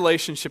in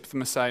relationship with the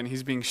Messiah, and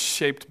he's being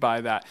shaped by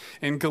that.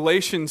 In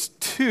Galatians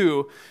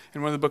 2,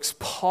 in one of the books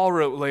Paul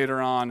wrote later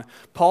on,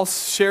 Paul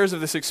shares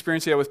of this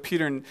experience he had with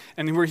Peter,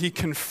 and where he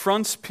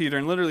confronts Peter,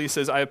 and literally he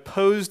says, I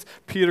opposed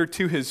Peter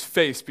to his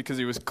face because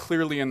he was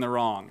clearly in the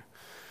wrong.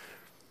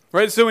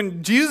 Right? So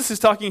when Jesus is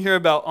talking here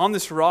about, on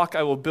this rock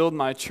I will build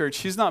my church,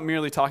 he's not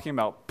merely talking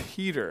about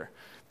Peter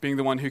being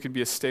the one who could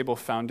be a stable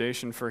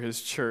foundation for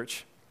his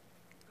church.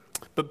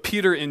 But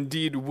Peter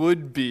indeed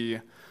would be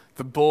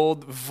the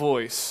bold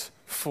voice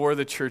for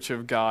the church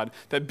of God,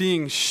 that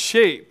being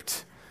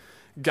shaped,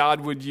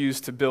 God would use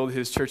to build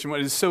his church. And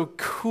what is so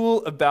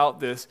cool about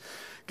this,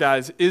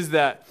 guys, is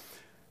that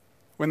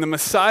when the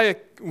Messiah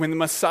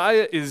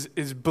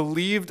is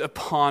believed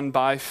upon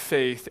by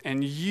faith,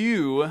 and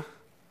you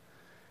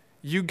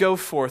go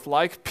forth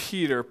like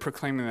Peter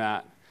proclaiming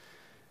that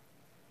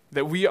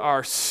we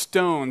are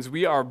stones,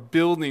 we are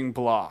building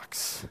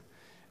blocks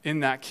in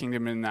that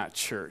kingdom, in that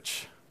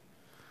church.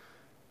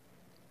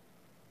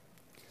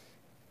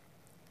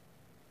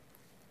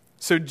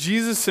 So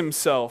Jesus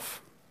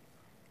himself,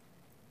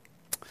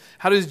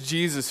 how does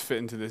Jesus fit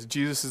into this?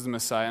 Jesus is the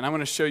Messiah. And I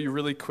want to show you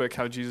really quick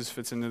how Jesus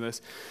fits into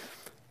this.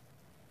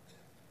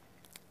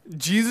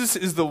 Jesus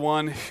is the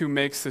one who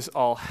makes this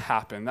all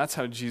happen. That's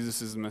how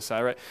Jesus is the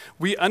Messiah, right?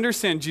 We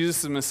understand Jesus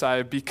is the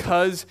Messiah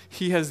because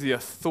he has the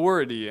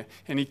authority,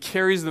 and he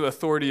carries the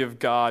authority of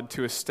God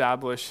to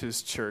establish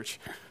his church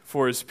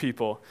for his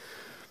people.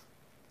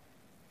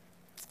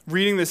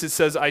 Reading this, it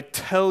says, I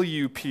tell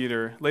you,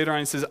 Peter. Later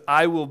on, it says,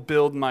 I will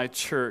build my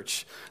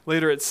church.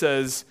 Later, it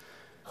says,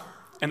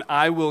 and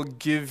I will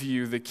give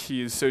you the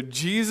keys. So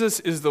Jesus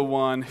is the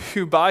one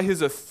who, by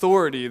his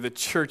authority, the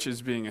church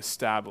is being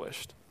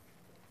established.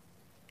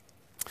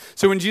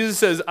 So when Jesus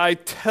says, I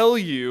tell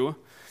you,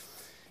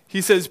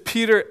 he says,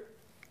 Peter,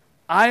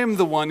 I am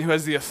the one who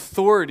has the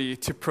authority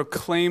to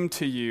proclaim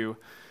to you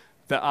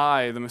that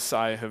I, the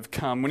Messiah, have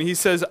come. When he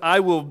says, I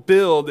will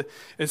build,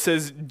 it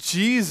says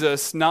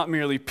Jesus, not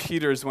merely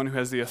Peter, is the one who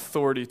has the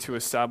authority to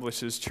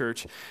establish his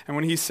church. And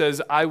when he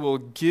says, I will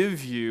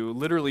give you,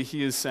 literally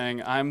he is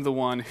saying, I'm the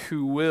one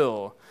who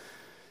will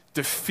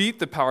defeat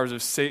the powers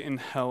of Satan,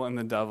 hell, and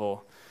the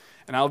devil.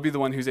 And I'll be the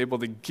one who's able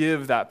to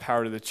give that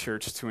power to the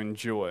church to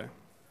enjoy.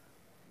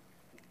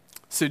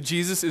 So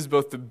Jesus is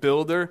both the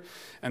builder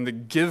and the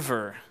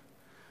giver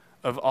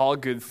of all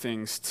good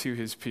things to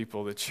his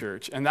people, the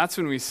church. And that's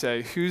when we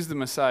say, who's the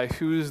Messiah?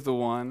 Who is the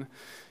one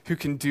who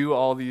can do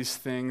all these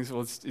things?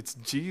 Well, it's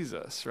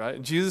Jesus, right?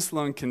 Jesus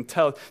alone can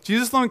tell.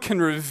 Jesus alone can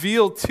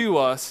reveal to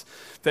us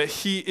that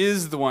he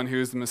is the one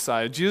who is the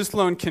Messiah. Jesus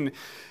alone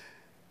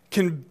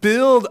can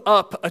build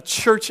up a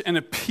church and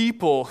a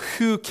people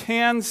who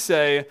can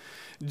say,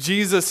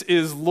 Jesus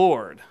is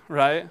Lord,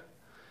 right?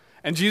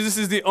 And Jesus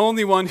is the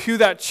only one who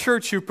that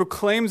church who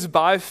proclaims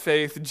by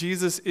faith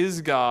Jesus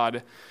is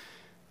God.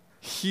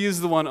 He is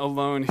the one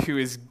alone who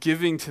is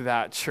giving to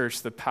that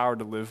church the power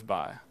to live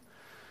by.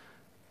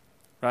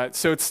 Right?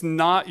 So it's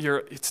not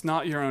your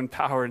own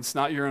power. It's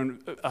not your own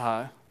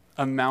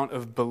amount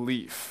of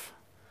belief.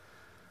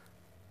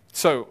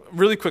 So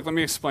really quick, let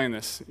me explain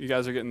this. You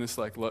guys are getting this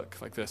look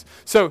like this.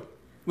 So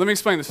let me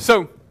explain this.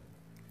 So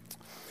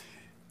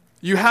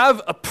you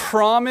have a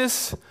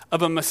promise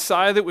of a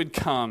Messiah that would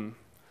come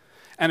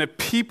and a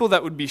people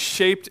that would be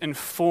shaped and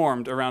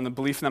formed around the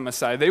belief in that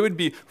Messiah. They would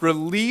be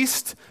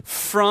released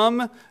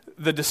from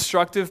the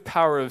destructive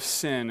power of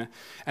sin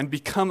and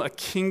become a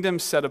kingdom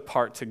set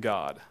apart to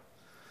God.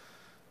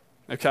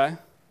 Okay?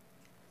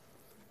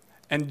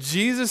 And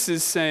Jesus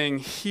is saying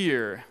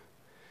here,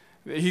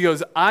 he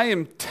goes, I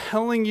am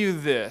telling you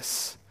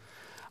this.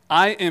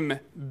 I am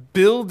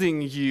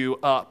building you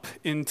up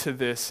into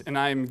this, and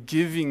I am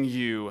giving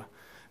you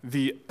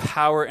the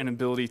power and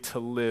ability to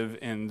live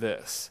in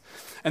this.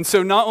 And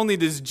so not only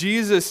does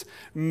Jesus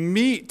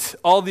meet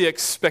all the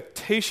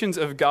expectations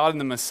of God in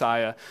the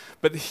Messiah,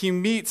 but he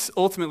meets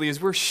ultimately,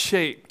 as we're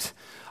shaped,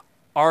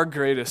 our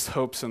greatest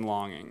hopes and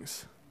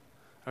longings.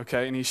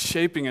 Okay, and he's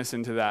shaping us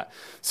into that.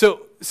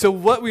 So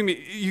what we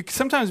meet, you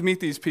sometimes meet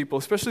these people,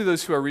 especially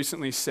those who are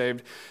recently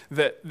saved,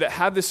 that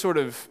have this sort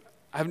of,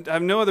 I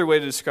have no other way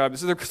to describe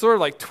this. They're sort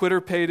of like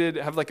Twitter-pated,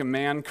 have like a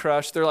man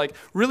crush. They're like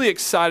really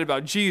excited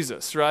about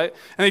Jesus, right?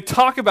 And they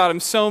talk about him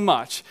so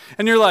much.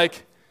 And you're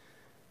like,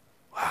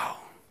 wow,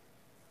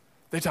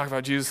 they talk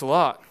about Jesus a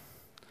lot,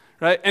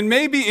 right? And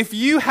maybe if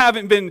you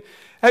haven't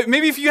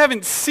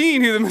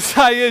seen who the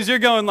Messiah is, you're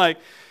going like,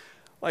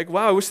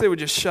 wow, I wish they would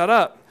just shut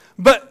up.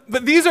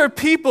 But these are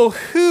people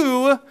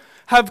who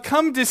have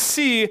come to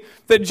see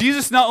that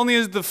Jesus not only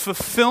is the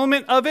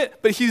fulfillment of it,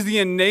 but he's the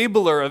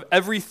enabler of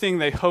everything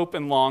they hope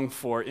and long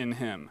for in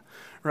him,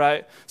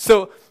 right?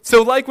 So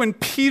like when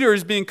Peter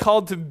is being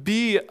called to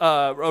be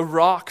a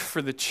rock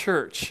for the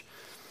church,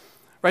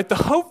 right? The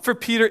hope for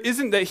Peter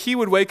isn't that he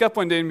would wake up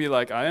one day and be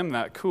like, I am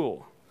that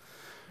cool.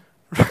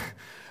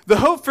 The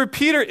hope for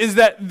Peter is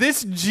that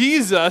this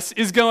Jesus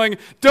is going,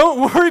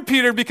 don't worry,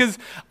 Peter, because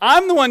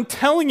I'm the one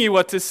telling you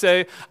what to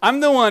say. I'm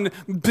the one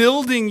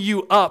building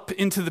you up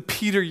into the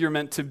Peter you're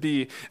meant to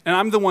be. And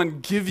I'm the one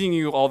giving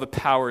you all the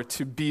power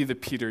to be the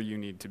Peter you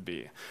need to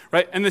be.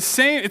 Right? And it's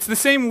the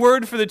same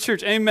word for the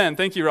church. Amen.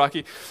 Thank you,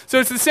 Rocky.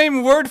 So it's the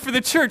same word for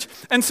the church.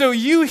 And so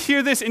you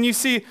hear this and you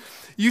see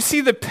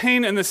the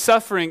pain and the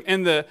suffering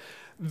and the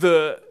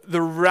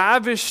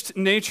ravished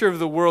nature of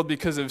the world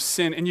because of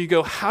sin, and you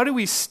go, how do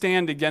we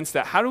stand against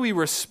that? How do we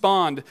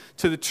respond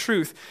to the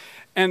truth?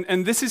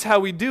 And this is how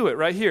we do it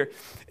right here,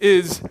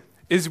 is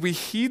we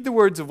heed the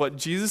words of what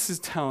Jesus is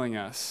telling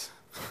us,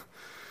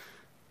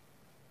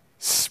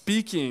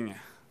 speaking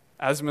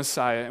as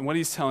Messiah, and what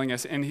he's telling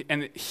us,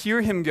 and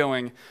hear him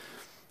going,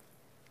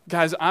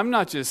 guys, I'm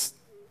not just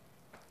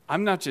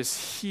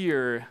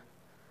here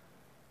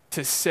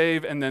to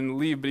save and then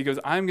leave, but he goes,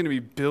 I'm going to be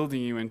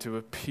building you into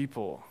a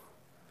people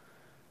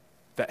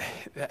that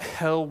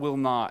hell will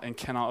not and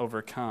cannot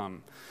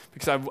overcome,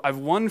 because I've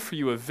won for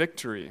you a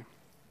victory.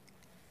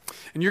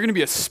 And you're going to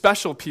be a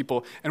special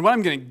people, and what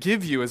I'm going to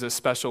give you as a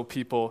special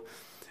people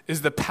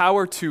is the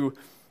power to,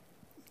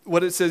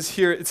 what it says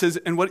here, it says,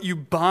 and what you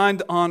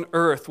bind on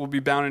earth will be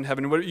bound in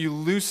heaven, and what you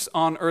loose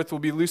on earth will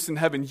be loosed in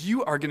heaven.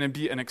 You are going to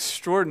be an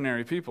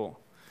extraordinary people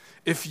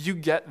if you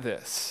get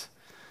this,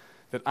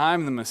 that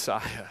I'm the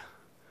Messiah.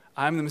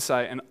 I'm the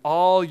Messiah, and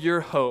all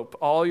your hope,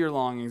 all your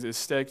longings is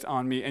staked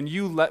on me, and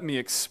you let me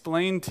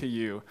explain to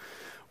you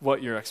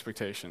what your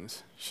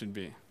expectations should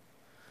be.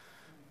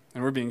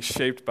 And we're being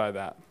shaped by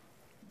that.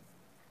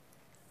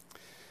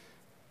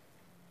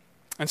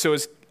 And so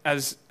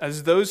as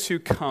those who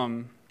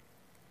come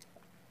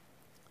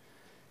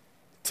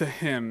to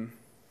him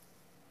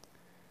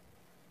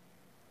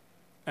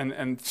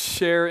and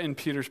share in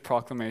Peter's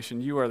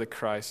proclamation, you are the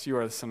Christ, you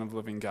are the Son of the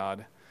living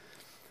God,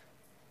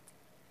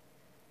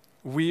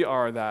 we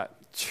are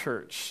that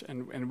church,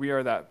 and we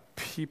are that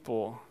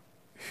people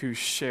who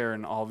share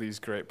in all these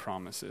great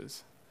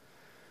promises.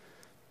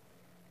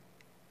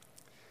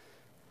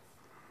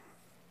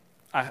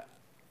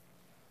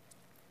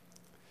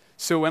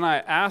 So when I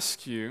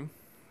ask you,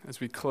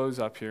 as we close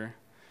up here,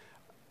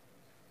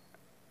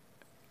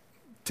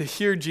 to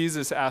hear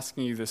Jesus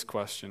asking you this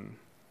question,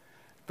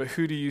 but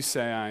who do you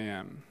say I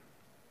am?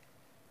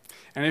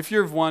 And if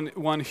you're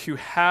one who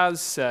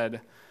has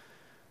said,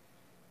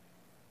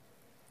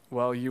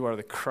 well, you are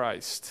the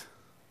Christ,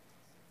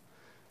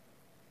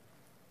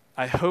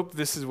 I hope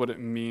this is what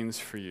it means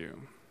for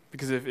you.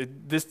 Because if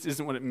this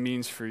isn't what it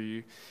means for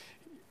you,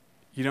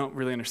 you don't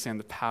really understand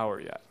the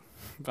power yet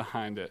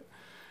behind it.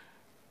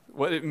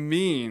 What it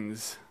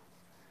means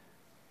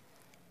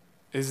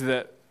is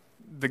that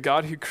the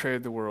God who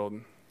created the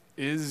world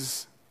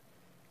is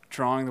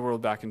drawing the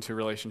world back into a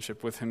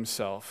relationship with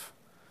himself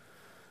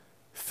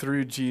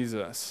through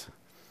Jesus.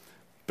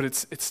 But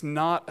it's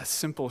not a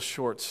simple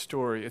short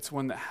story. It's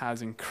one that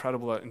has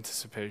incredible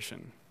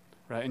anticipation,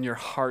 right? And your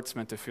heart's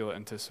meant to feel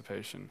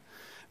anticipation.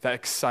 that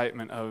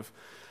excitement of,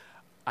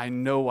 I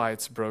know why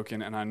it's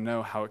broken and I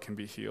know how it can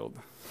be healed.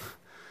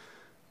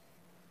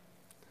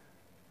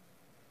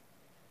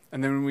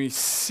 And then when we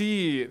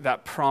see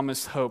that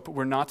promised hope,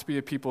 we're not to be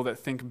a people that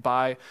think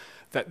by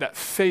that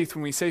faith,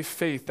 when we say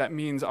faith, that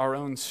means our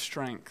own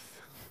strength.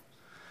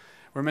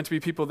 We're meant to be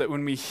people that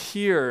when we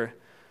hear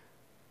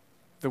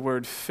the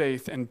word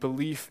faith and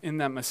belief in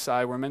that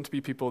Messiah, we're meant to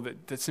be people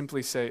that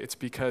simply say, it's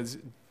because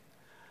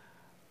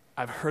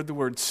I've heard the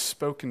word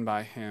spoken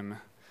by him,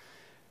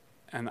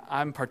 and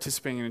I'm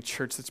participating in a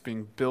church that's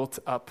being built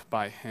up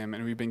by him,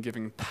 and we've been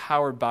given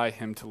power by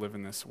him to live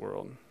in this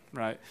world,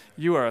 right?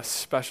 You are a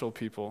special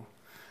people,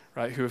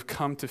 right, who have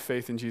come to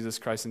faith in Jesus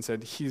Christ and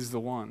said, he's the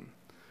one.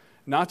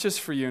 Not just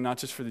for you, not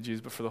just for the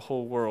Jews, but for the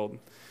whole world.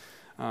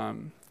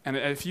 And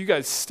if you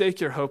guys stake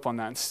your hope on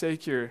that and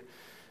stake your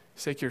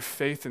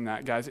faith in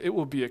that, guys, it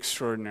will be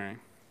extraordinary.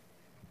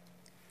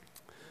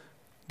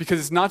 Because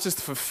it's not just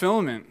the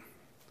fulfillment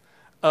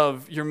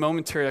of your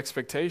momentary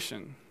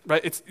expectation,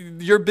 right? It's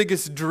your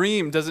biggest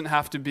dream doesn't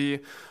have to be,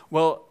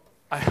 well,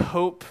 I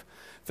hope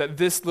that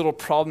this little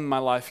problem in my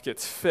life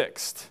gets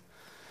fixed.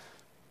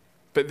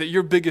 But that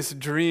your biggest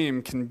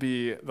dream can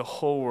be the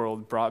whole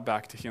world brought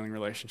back to healing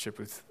relationship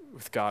with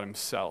God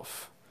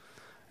himself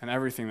and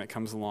everything that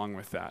comes along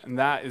with that. And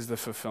that is the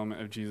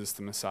fulfillment of Jesus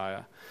the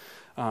Messiah.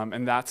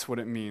 And that's what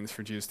it means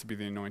for Jesus to be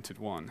the anointed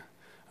one.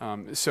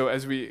 So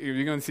as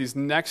we go into these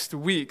next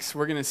weeks,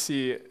 we're going to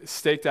see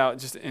staked out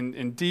just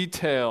in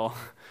detail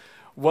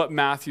what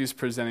Matthew's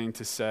presenting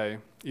to say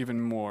even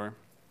more.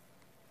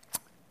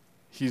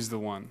 He's the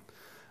one.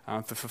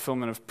 The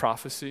fulfillment of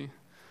prophecy,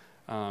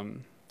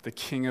 the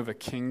king of a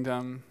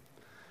kingdom.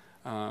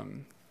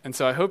 And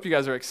so I hope you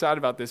guys are excited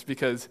about this,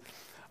 because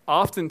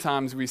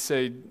oftentimes we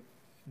say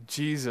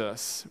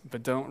Jesus,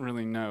 but don't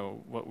really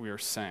know what we are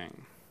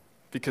saying,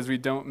 because we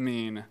don't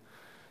mean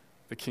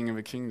the king of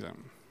a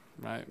kingdom,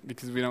 right?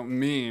 Because we don't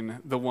mean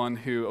the one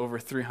who over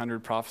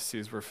 300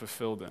 prophecies were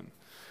fulfilled in,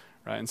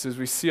 right? And so as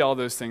we see all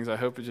those things, I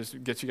hope it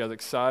just gets you guys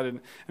excited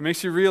and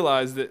makes you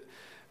realize that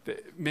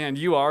man,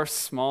 you are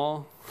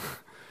small,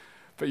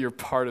 but you're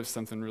part of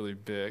something really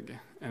big,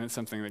 and it's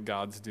something that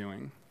God's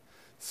doing.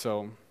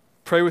 So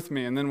pray with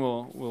me, and then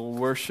we'll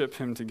worship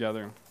him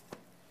together.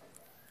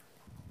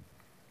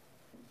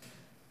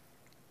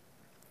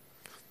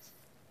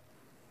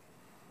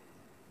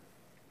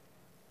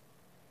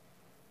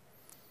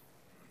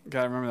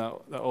 God, I remember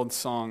that old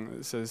song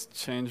that says,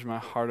 change my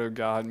heart, O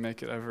God,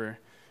 make it ever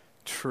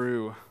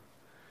true.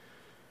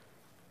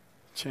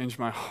 Change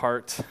my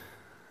heart,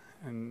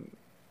 and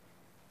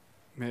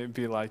may it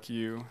be like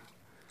you.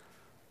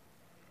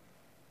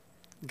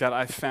 God,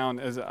 I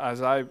found as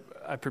I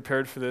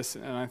prepared for this,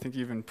 and I think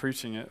even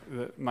preaching it,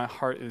 that my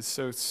heart is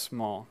so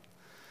small.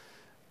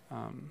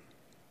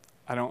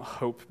 I don't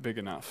hope big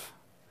enough.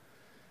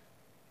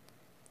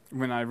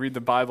 When I read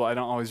the Bible, I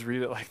don't always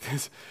read it like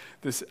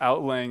this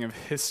outlaying of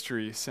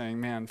history, saying,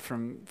 man,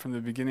 from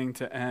the beginning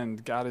to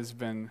end, God has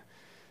been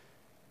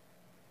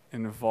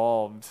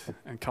involved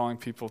in calling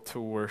people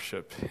to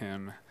worship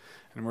him,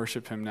 and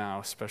worship him now,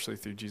 especially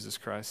through Jesus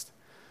Christ.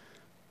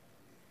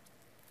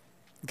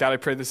 God, I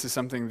pray this is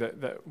something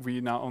that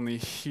we not only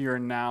hear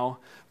now,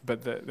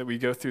 but that we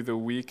go through the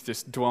week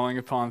just dwelling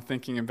upon,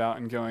 thinking about,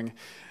 and going,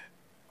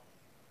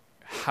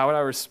 how would I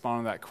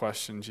respond to that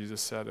question Jesus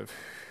said of,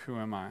 who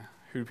am I?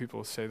 Who do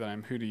people say that I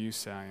am? Who do you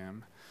say I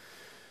am?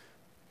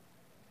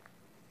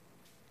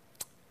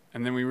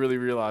 And then we really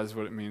realize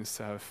what it means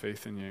to have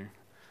faith in you,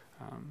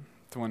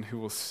 the one who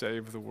will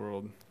save the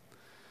world.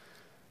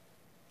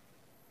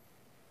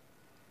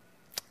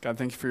 God,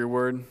 thank you for your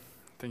word.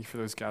 Thank you for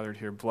those gathered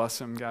here. Bless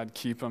them, God.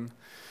 Keep them.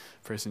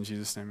 Praise in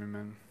Jesus' name,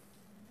 amen.